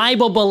 A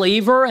Bible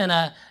believer and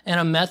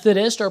a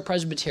Methodist or a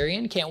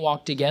Presbyterian can't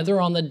walk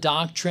together on the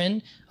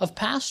doctrine of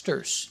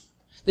pastors.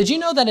 Did you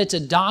know that it's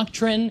a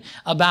doctrine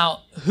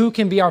about who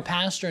can be our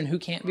pastor and who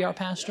can't be our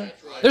pastor?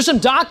 There's some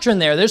doctrine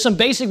there. There's some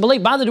basic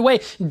belief. By the way,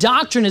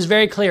 doctrine is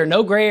very clear.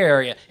 No gray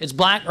area. It's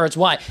black or it's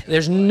white.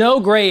 There's no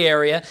gray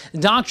area. The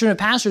doctrine of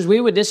pastors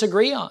we would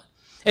disagree on.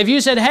 If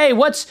you said, hey,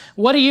 what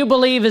do you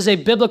believe is a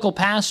biblical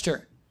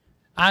pastor?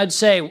 I'd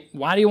say,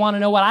 why do you want to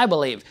know what I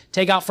believe?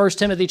 Take out 1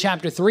 Timothy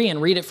chapter 3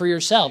 and read it for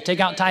yourself. Take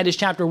out Titus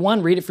chapter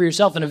 1, read it for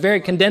yourself. In a very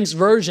condensed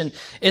version,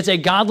 it's a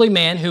godly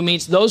man who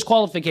meets those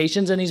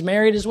qualifications and he's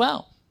married as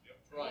well.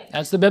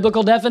 That's the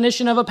biblical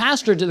definition of a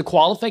pastor, to the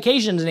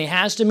qualifications, and he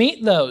has to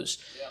meet those.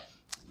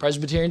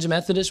 Presbyterians and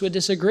Methodists would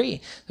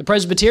disagree. The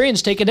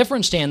Presbyterians take a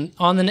different stand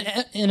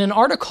in an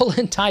article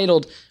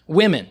entitled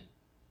Women.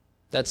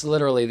 That's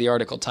literally the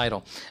article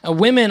title.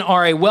 Women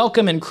are a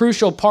welcome and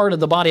crucial part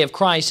of the body of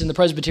Christ in the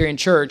Presbyterian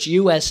Church,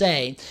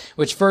 USA,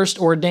 which first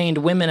ordained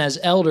women as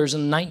elders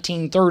in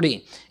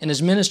 1930 and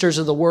as ministers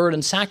of the Word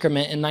and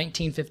Sacrament in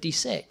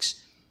 1956.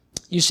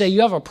 You say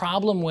you have a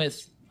problem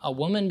with a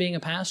woman being a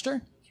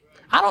pastor?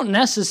 I don't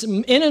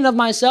necessarily, in and of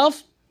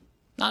myself,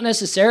 not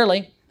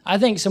necessarily. I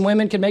think some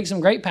women can make some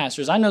great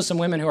pastors. I know some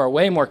women who are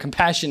way more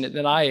compassionate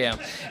than I am,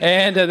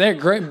 and they're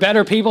great,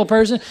 better people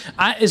person.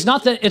 It's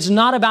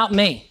not about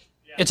me.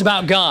 It's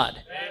about God.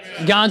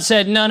 God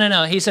said,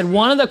 no. He said,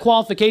 one of the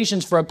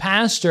qualifications for a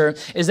pastor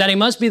is that he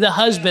must be the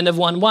husband of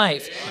one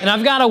wife. And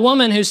I've got a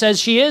woman who says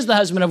she is the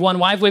husband of one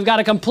wife. We've got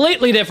a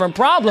completely different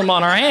problem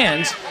on our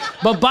hands.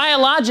 But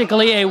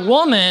biologically, a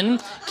woman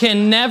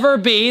can never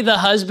be the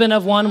husband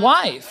of one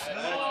wife.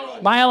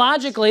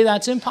 Biologically,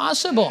 that's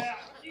impossible.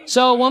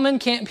 So a woman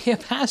can't be a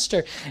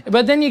pastor.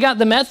 But then you got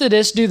the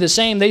Methodists do the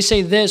same. They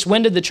say this,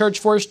 when did the church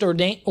first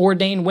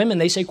ordain women?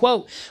 They say,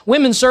 quote,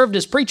 women served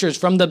as preachers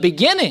from the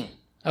beginning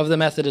of the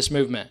Methodist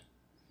movement.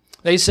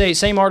 They say,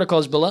 same article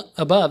as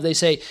above, they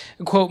say,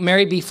 quote,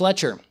 Mary B.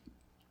 Fletcher,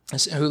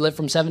 who lived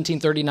from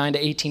 1739 to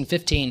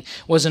 1815,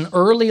 was an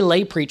early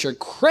lay preacher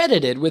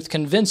credited with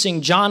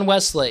convincing John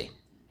Wesley.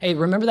 Hey,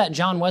 remember that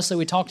John Wesley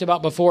we talked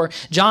about before?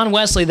 John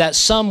Wesley, that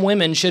some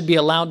women should be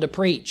allowed to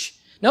preach.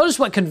 Notice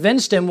what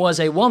convinced him was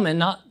a woman,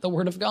 not the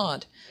Word of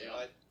God.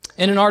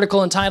 In an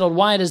article entitled,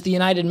 Why Does the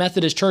United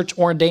Methodist Church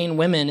Ordain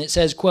Women? It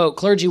says, quote,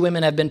 clergy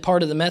women have been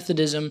part of the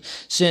Methodism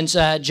since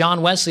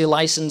John Wesley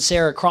licensed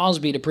Sarah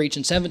Crosby to preach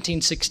in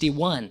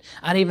 1761.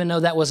 I didn't even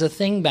know that was a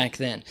thing back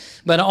then.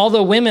 But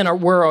although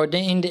women were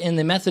ordained in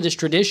the Methodist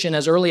tradition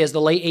as early as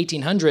the late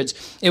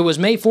 1800s, it was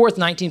May 4th,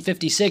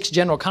 1956,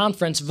 General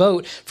Conference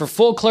vote for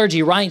full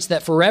clergy rights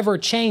that forever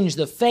changed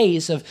the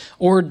face of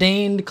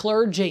ordained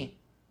clergy.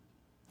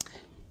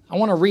 I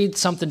want to read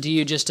something to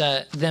you, just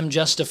them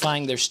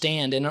justifying their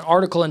stand. In an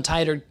article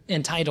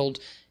entitled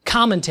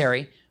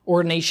Commentary,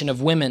 Ordination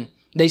of Women,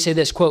 they say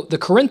this, quote, the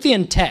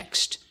Corinthian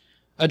text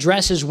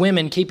addresses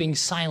women keeping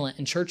silent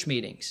in church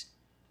meetings.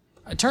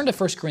 Turn to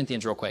 1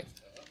 Corinthians real quick.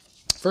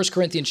 1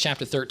 Corinthians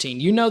chapter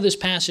 13. You know this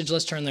passage.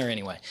 Let's turn there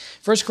anyway.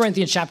 1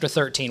 Corinthians chapter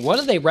 13. What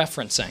are they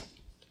referencing?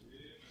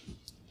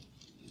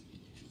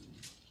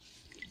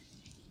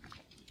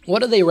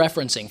 What are they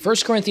referencing? 1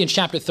 Corinthians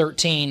chapter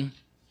 13.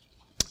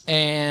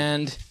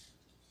 And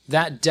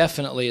that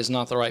definitely is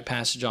not the right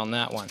passage on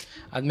that one.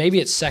 Maybe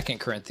it's 2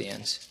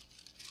 Corinthians.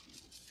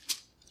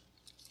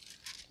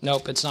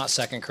 Nope, it's not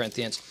 2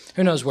 Corinthians.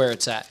 Who knows where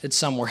it's at? It's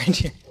somewhere in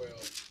here.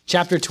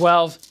 Chapter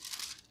 12.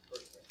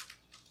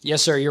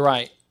 Yes, sir, you're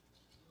right.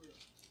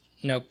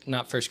 Nope,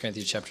 not 1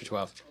 Corinthians chapter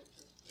 12.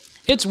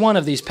 It's one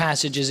of these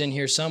passages in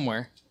here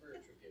somewhere.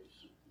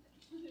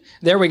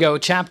 There we go,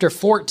 chapter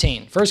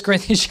 14. 1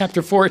 Corinthians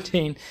chapter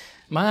 14.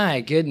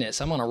 My goodness,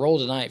 I'm on a roll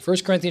tonight. 1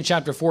 Corinthians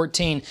chapter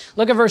 14.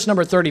 Look at verse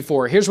number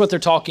 34. Here's what they're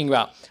talking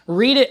about.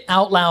 Read it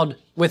out loud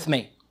with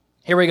me.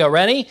 Here we go.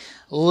 Ready?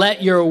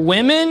 Let your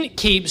women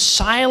keep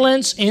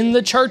silence in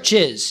the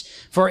churches,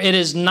 for it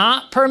is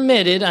not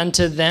permitted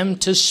unto them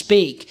to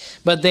speak,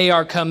 but they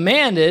are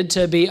commanded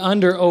to be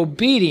under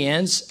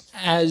obedience,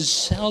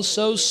 as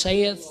also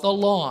saith the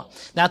law.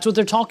 That's what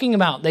they're talking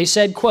about. They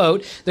said,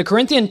 quote, the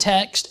Corinthian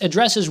text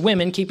addresses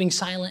women keeping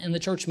silent in the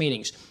church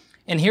meetings.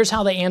 And here's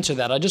how they answer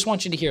that. I just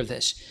want you to hear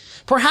this.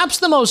 Perhaps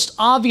the most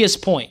obvious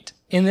point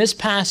in this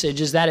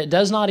passage is that it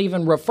does not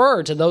even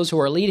refer to those who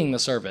are leading the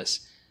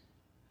service,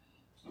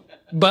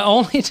 but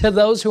only to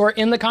those who are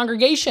in the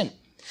congregation.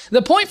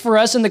 The point for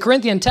us in the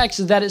Corinthian text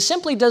is that it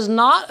simply does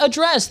not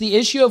address the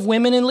issue of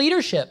women in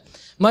leadership,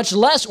 much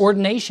less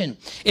ordination.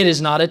 It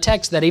is not a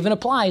text that even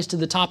applies to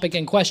the topic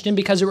in question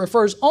because it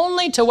refers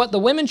only to what the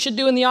women should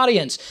do in the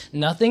audience.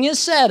 Nothing is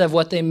said of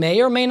what they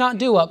may or may not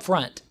do up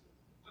front.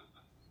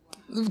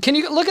 Can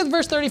you look at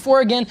verse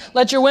 34 again?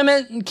 Let your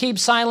women keep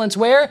silence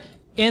where?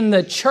 In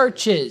the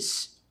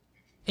churches,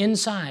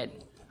 inside.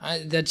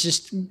 That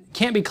just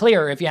can't be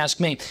clearer if you ask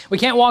me. We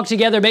can't walk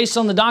together based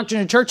on the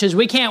doctrine of churches.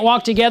 We can't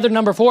walk together,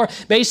 number 4,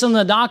 based on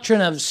the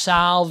doctrine of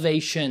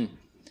salvation.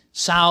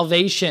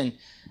 Salvation.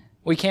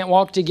 We can't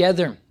walk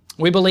together.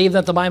 We believe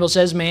that the Bible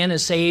says man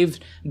is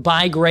saved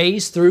by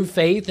grace through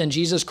faith in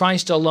Jesus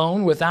Christ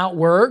alone without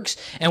works.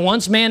 And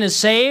once man is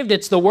saved,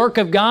 it's the work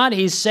of God.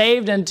 He's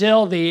saved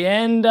until the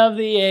end of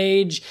the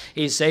age.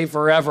 He's saved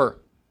forever.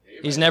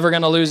 He's never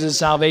going to lose his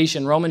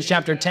salvation. Romans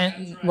chapter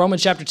 10,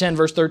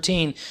 verse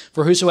 13,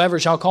 for whosoever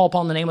shall call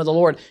upon the name of the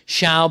Lord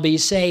shall be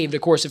saved.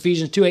 Of course,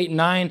 Ephesians 2, 8, and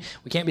 9,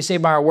 we can't be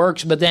saved by our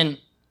works, but then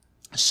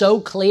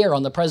so clear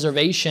on the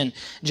preservation.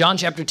 John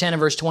chapter 10 and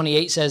verse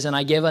 28 says, and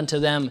I give unto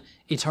them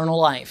eternal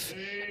life,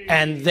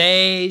 and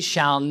they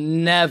shall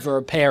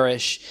never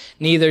perish,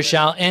 neither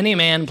shall any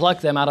man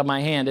pluck them out of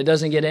my hand. It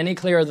doesn't get any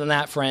clearer than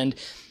that, friend.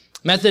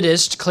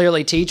 Methodists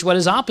clearly teach what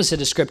is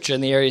opposite of Scripture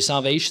in the area of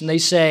salvation. They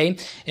say,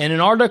 in an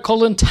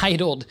article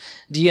entitled,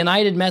 Do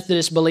United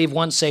Methodists Believe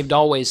Once Saved,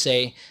 Always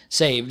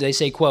Saved? They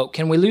say, quote,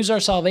 can we lose our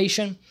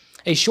salvation?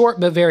 A short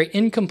but very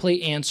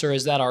incomplete answer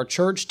is that our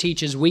church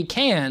teaches we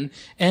can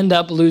end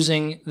up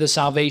losing the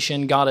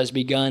salvation God has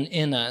begun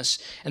in us,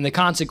 and the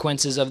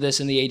consequences of this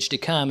in the age to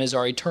come is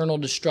our eternal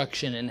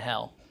destruction in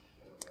hell.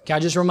 Can I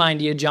just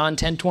remind you, John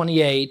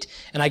 10:28,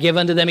 and I give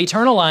unto them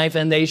eternal life,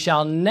 and they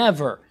shall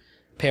never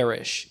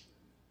perish.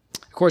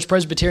 Of course,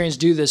 Presbyterians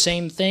do the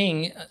same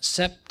thing,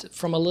 except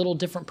from a little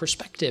different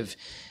perspective.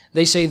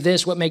 They say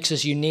this, what makes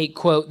us unique,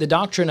 quote, the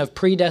doctrine of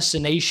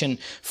predestination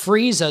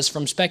frees us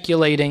from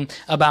speculating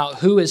about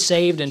who is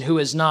saved and who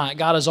is not.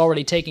 God has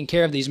already taken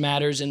care of these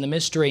matters in the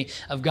mystery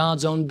of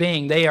God's own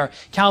being. They are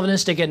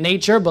Calvinistic in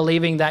nature,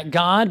 believing that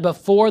God,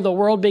 before the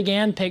world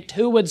began, picked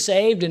who would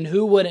saved and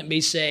who wouldn't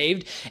be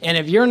saved. And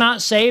if you're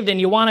not saved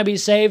and you want to be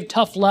saved,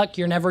 tough luck,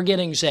 you're never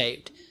getting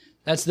saved.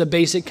 That's the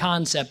basic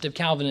concept of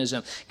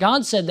Calvinism.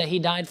 God said that He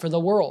died for the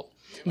world.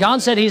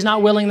 God said He's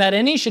not willing that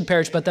any should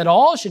perish, but that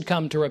all should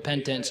come to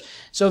repentance.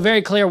 So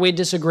very clear we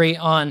disagree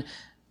on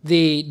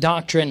the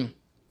doctrine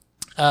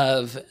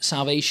of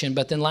salvation.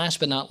 But then last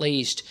but not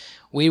least,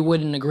 we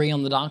wouldn't agree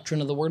on the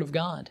doctrine of the Word of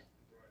God.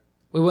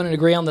 We wouldn't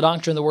agree on the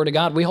doctrine of the Word of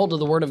God. We hold to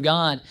the Word of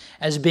God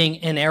as being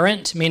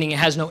inerrant, meaning it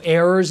has no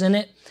errors in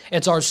it.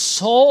 It's our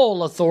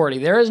sole authority.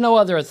 There is no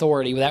other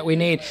authority that we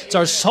need. It's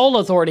our sole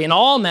authority in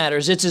all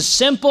matters. It's as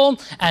simple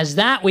as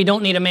that. We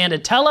don't need a man to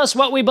tell us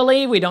what we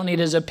believe. We don't need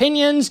his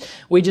opinions.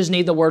 We just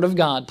need the Word of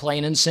God,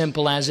 plain and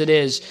simple as it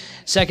is.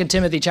 2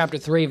 Timothy chapter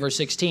 3, verse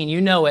 16,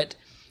 you know it.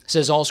 It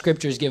says, all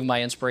Scripture is given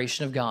by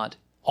inspiration of God.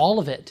 All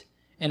of it.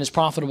 And is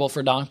profitable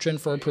for doctrine,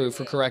 for reproof,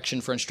 for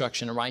correction, for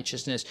instruction in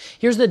righteousness.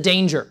 Here's the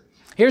danger.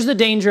 Here's the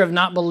danger of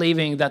not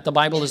believing that the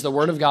Bible is the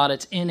Word of God.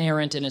 It's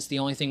inerrant and it's the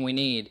only thing we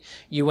need.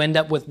 You end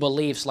up with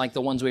beliefs like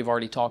the ones we've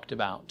already talked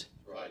about.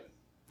 Right.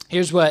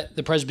 Here's what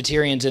the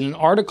Presbyterians, in an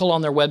article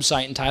on their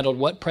website entitled,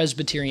 What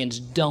Presbyterians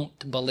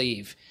Don't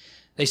Believe,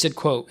 they said,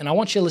 quote, and I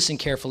want you to listen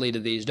carefully to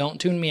these. Don't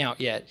tune me out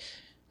yet.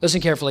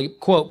 Listen carefully.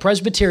 Quote,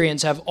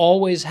 Presbyterians have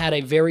always had a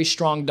very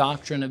strong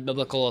doctrine of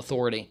biblical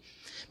authority.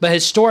 But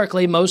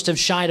historically, most have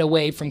shied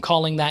away from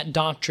calling that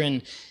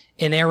doctrine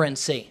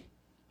inerrancy,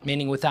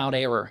 meaning without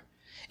error.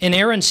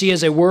 Inerrancy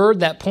is a word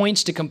that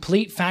points to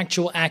complete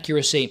factual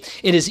accuracy.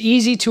 It is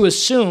easy to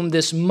assume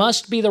this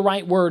must be the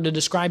right word to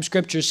describe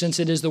Scripture since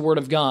it is the Word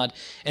of God,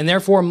 and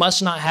therefore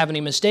must not have any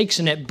mistakes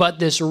in it, but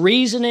this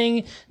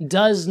reasoning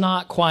does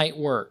not quite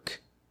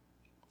work.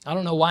 I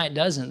don't know why it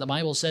doesn't. The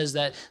Bible says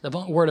that the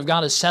Word of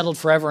God is settled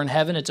forever in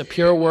heaven. It's a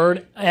pure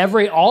word.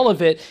 All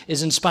of it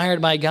is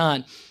inspired by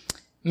God.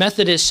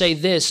 Methodists say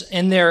this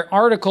in their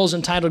articles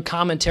entitled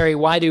Commentary,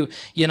 Why Do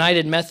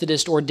United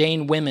Methodists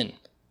Ordain Women?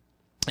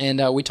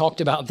 And we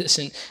talked about this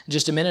in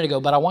just a minute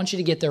ago, but I want you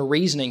to get their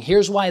reasoning.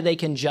 Here's why they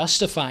can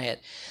justify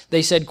it.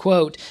 They said,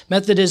 quote,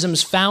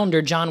 Methodism's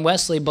founder, John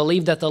Wesley,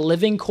 believed that the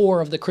living core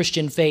of the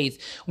Christian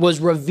faith was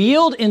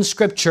revealed in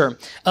Scripture,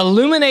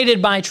 illuminated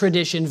by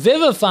tradition,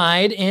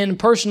 vivified in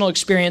personal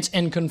experience,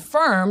 and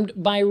confirmed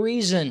by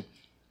reason.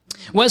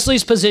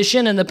 Wesley's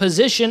position and the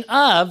position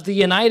of the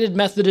United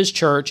Methodist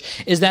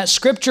Church is that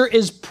Scripture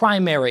is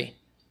primary.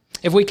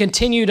 If we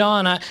continued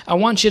on, I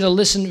want you to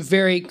listen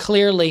very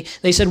clearly.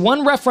 They said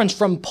one reference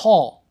from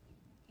Paul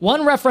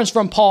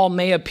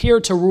may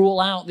appear to rule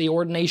out the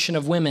ordination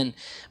of women,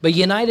 but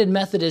United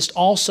Methodists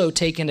also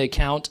take into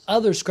account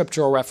other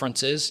scriptural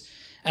references,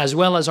 as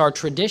well as our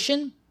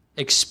tradition,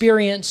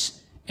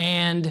 experience,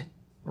 and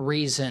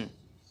reason.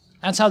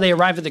 That's how they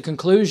arrive at the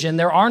conclusion.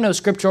 There are no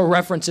scriptural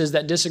references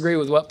that disagree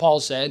with what Paul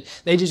said.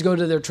 They just go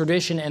to their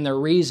tradition and their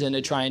reason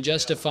to try and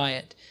justify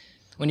it.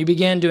 When you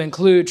begin to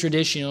include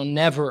tradition, you'll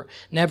never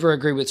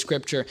agree with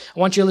Scripture. I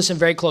want you to listen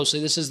very closely.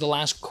 This is the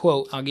last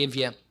quote I'll give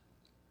you.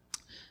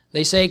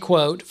 They say,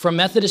 quote, "From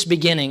Methodist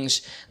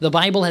beginnings, the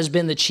Bible has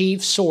been the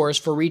chief source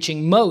for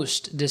reaching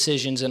most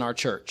decisions in our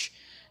church.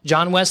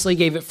 John Wesley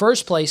gave it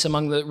first place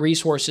among the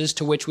resources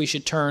to which we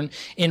should turn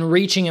in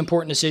reaching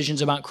important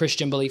decisions about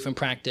Christian belief and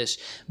practice.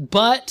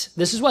 But,"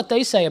 this is what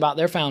they say about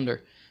their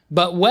founder,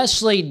 "but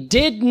Wesley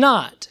did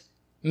not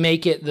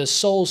make it the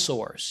sole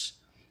source,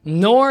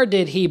 nor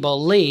did he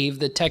believe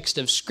the text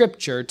of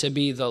Scripture to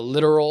be the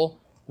literal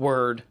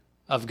Word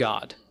of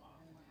God.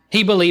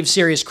 He believed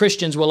serious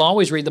Christians will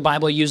always read the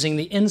Bible using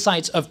the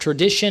insights of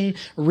tradition,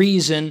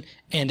 reason,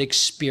 and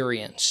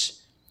experience.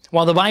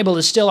 While the Bible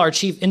is still our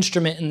chief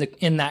instrument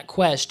in that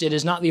quest, it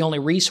is not the only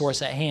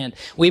resource at hand.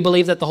 We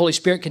believe that the Holy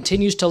Spirit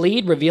continues to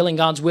lead, revealing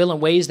God's will in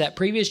ways that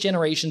previous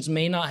generations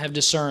may not have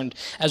discerned.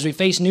 As we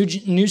face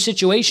new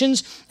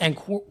situations and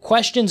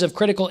questions of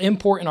critical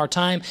import in our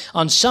time,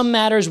 on some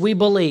matters we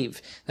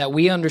believe that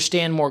we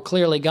understand more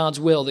clearly God's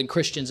will than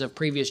Christians of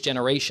previous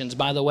generations."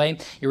 By the way,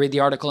 you read the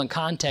article in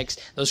context,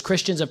 those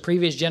Christians of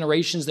previous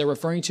generations they're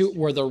referring to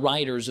were the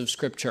writers of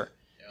Scripture.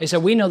 They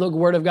said, we know the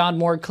Word of God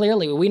more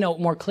clearly. We know it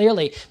more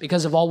clearly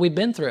because of all we've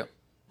been through.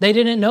 They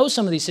didn't know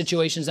some of these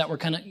situations that were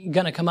going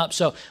to come up,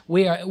 so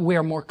we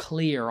are more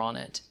clear on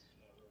it.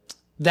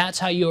 That's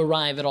how you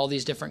arrive at all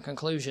these different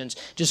conclusions.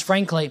 Just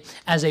frankly,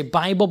 as a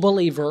Bible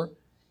believer,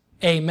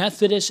 a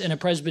Methodist and a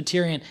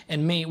Presbyterian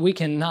and me, we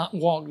cannot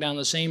walk down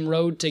the same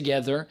road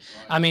together.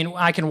 I mean,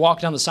 I can walk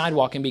down the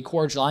sidewalk and be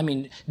cordial. I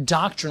mean,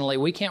 doctrinally,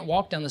 we can't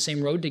walk down the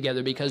same road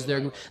together because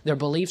their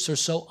beliefs are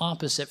so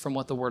opposite from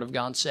what the Word of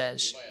God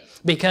says.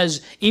 Because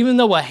even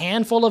though a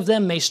handful of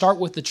them may start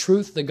with the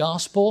truth, the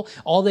gospel,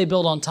 all they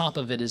build on top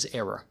of it is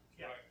error.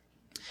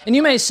 And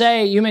you may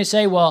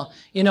say, well,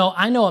 you know,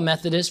 I know a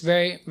Methodist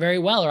very, very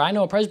well, or I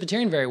know a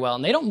Presbyterian very well,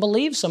 and they don't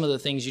believe some of the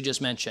things you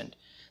just mentioned.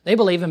 They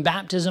believe in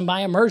baptism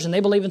by immersion. They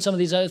believe in some of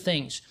these other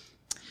things.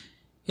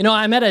 You know,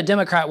 I met a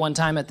Democrat one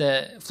time at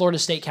the Florida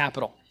State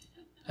Capitol.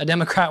 A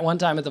Democrat one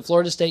time at the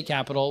Florida State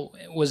Capitol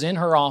was in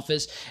her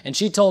office, and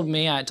she told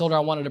me, I told her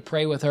I wanted to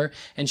pray with her,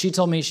 and she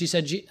told me, she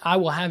said, "I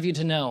will have you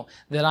to know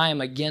that I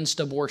am against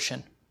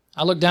abortion."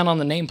 I looked down on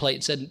the nameplate,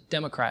 it said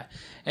Democrat,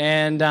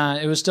 and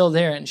it was still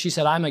there, and she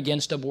said, "I'm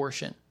against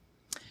abortion."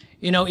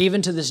 You know,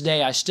 even to this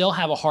day, I still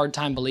have a hard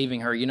time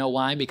believing her. You know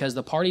why? Because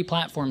the party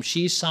platform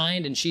she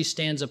signed and she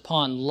stands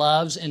upon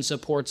loves and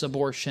supports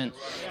abortion.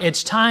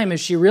 It's time, if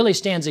she really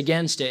stands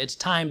against it, it's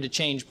time to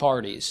change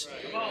parties.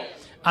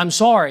 I'm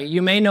sorry,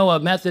 you may know a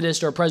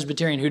Methodist or a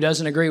Presbyterian who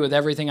doesn't agree with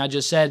everything I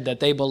just said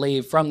that they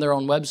believe from their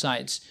own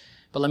websites.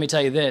 But let me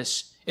tell you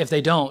this, if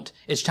they don't,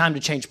 it's time to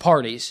change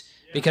parties,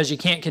 because you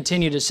can't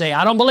continue to say,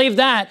 "I don't believe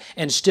that,"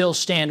 and still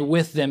stand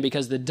with them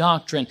because the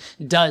doctrine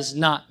does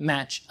not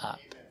match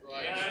up.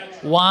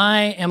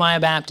 Why am I a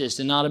Baptist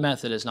and not a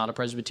Methodist, not a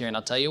Presbyterian?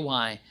 I'll tell you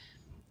why.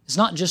 It's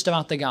not just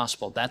about the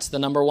gospel. That's the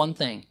number one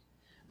thing.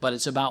 But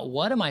it's about,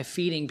 what am I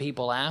feeding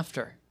people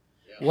after?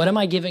 What am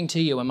I giving to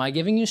you? Am I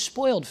giving you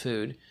spoiled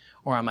food,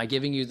 or am I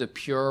giving you the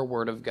pure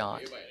Word of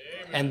God?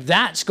 And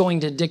that's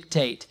going to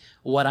dictate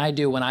what I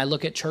do when I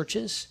look at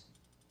churches.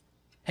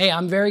 Hey,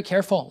 I'm very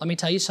careful. Let me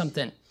tell you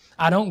something.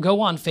 I don't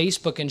go on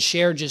Facebook and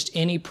share just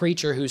any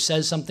preacher who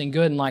says something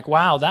good and like,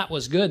 wow, that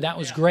was good, that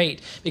was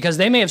great. Because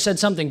they may have said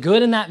something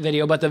good in that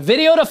video, but the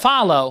video to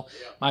follow,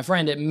 my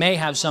friend, it may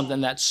have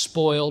something that's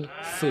spoiled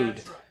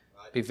food.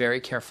 Be very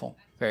careful,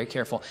 very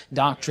careful.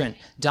 Doctrine.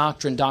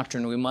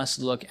 We must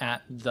look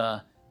at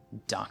the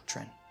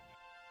doctrine.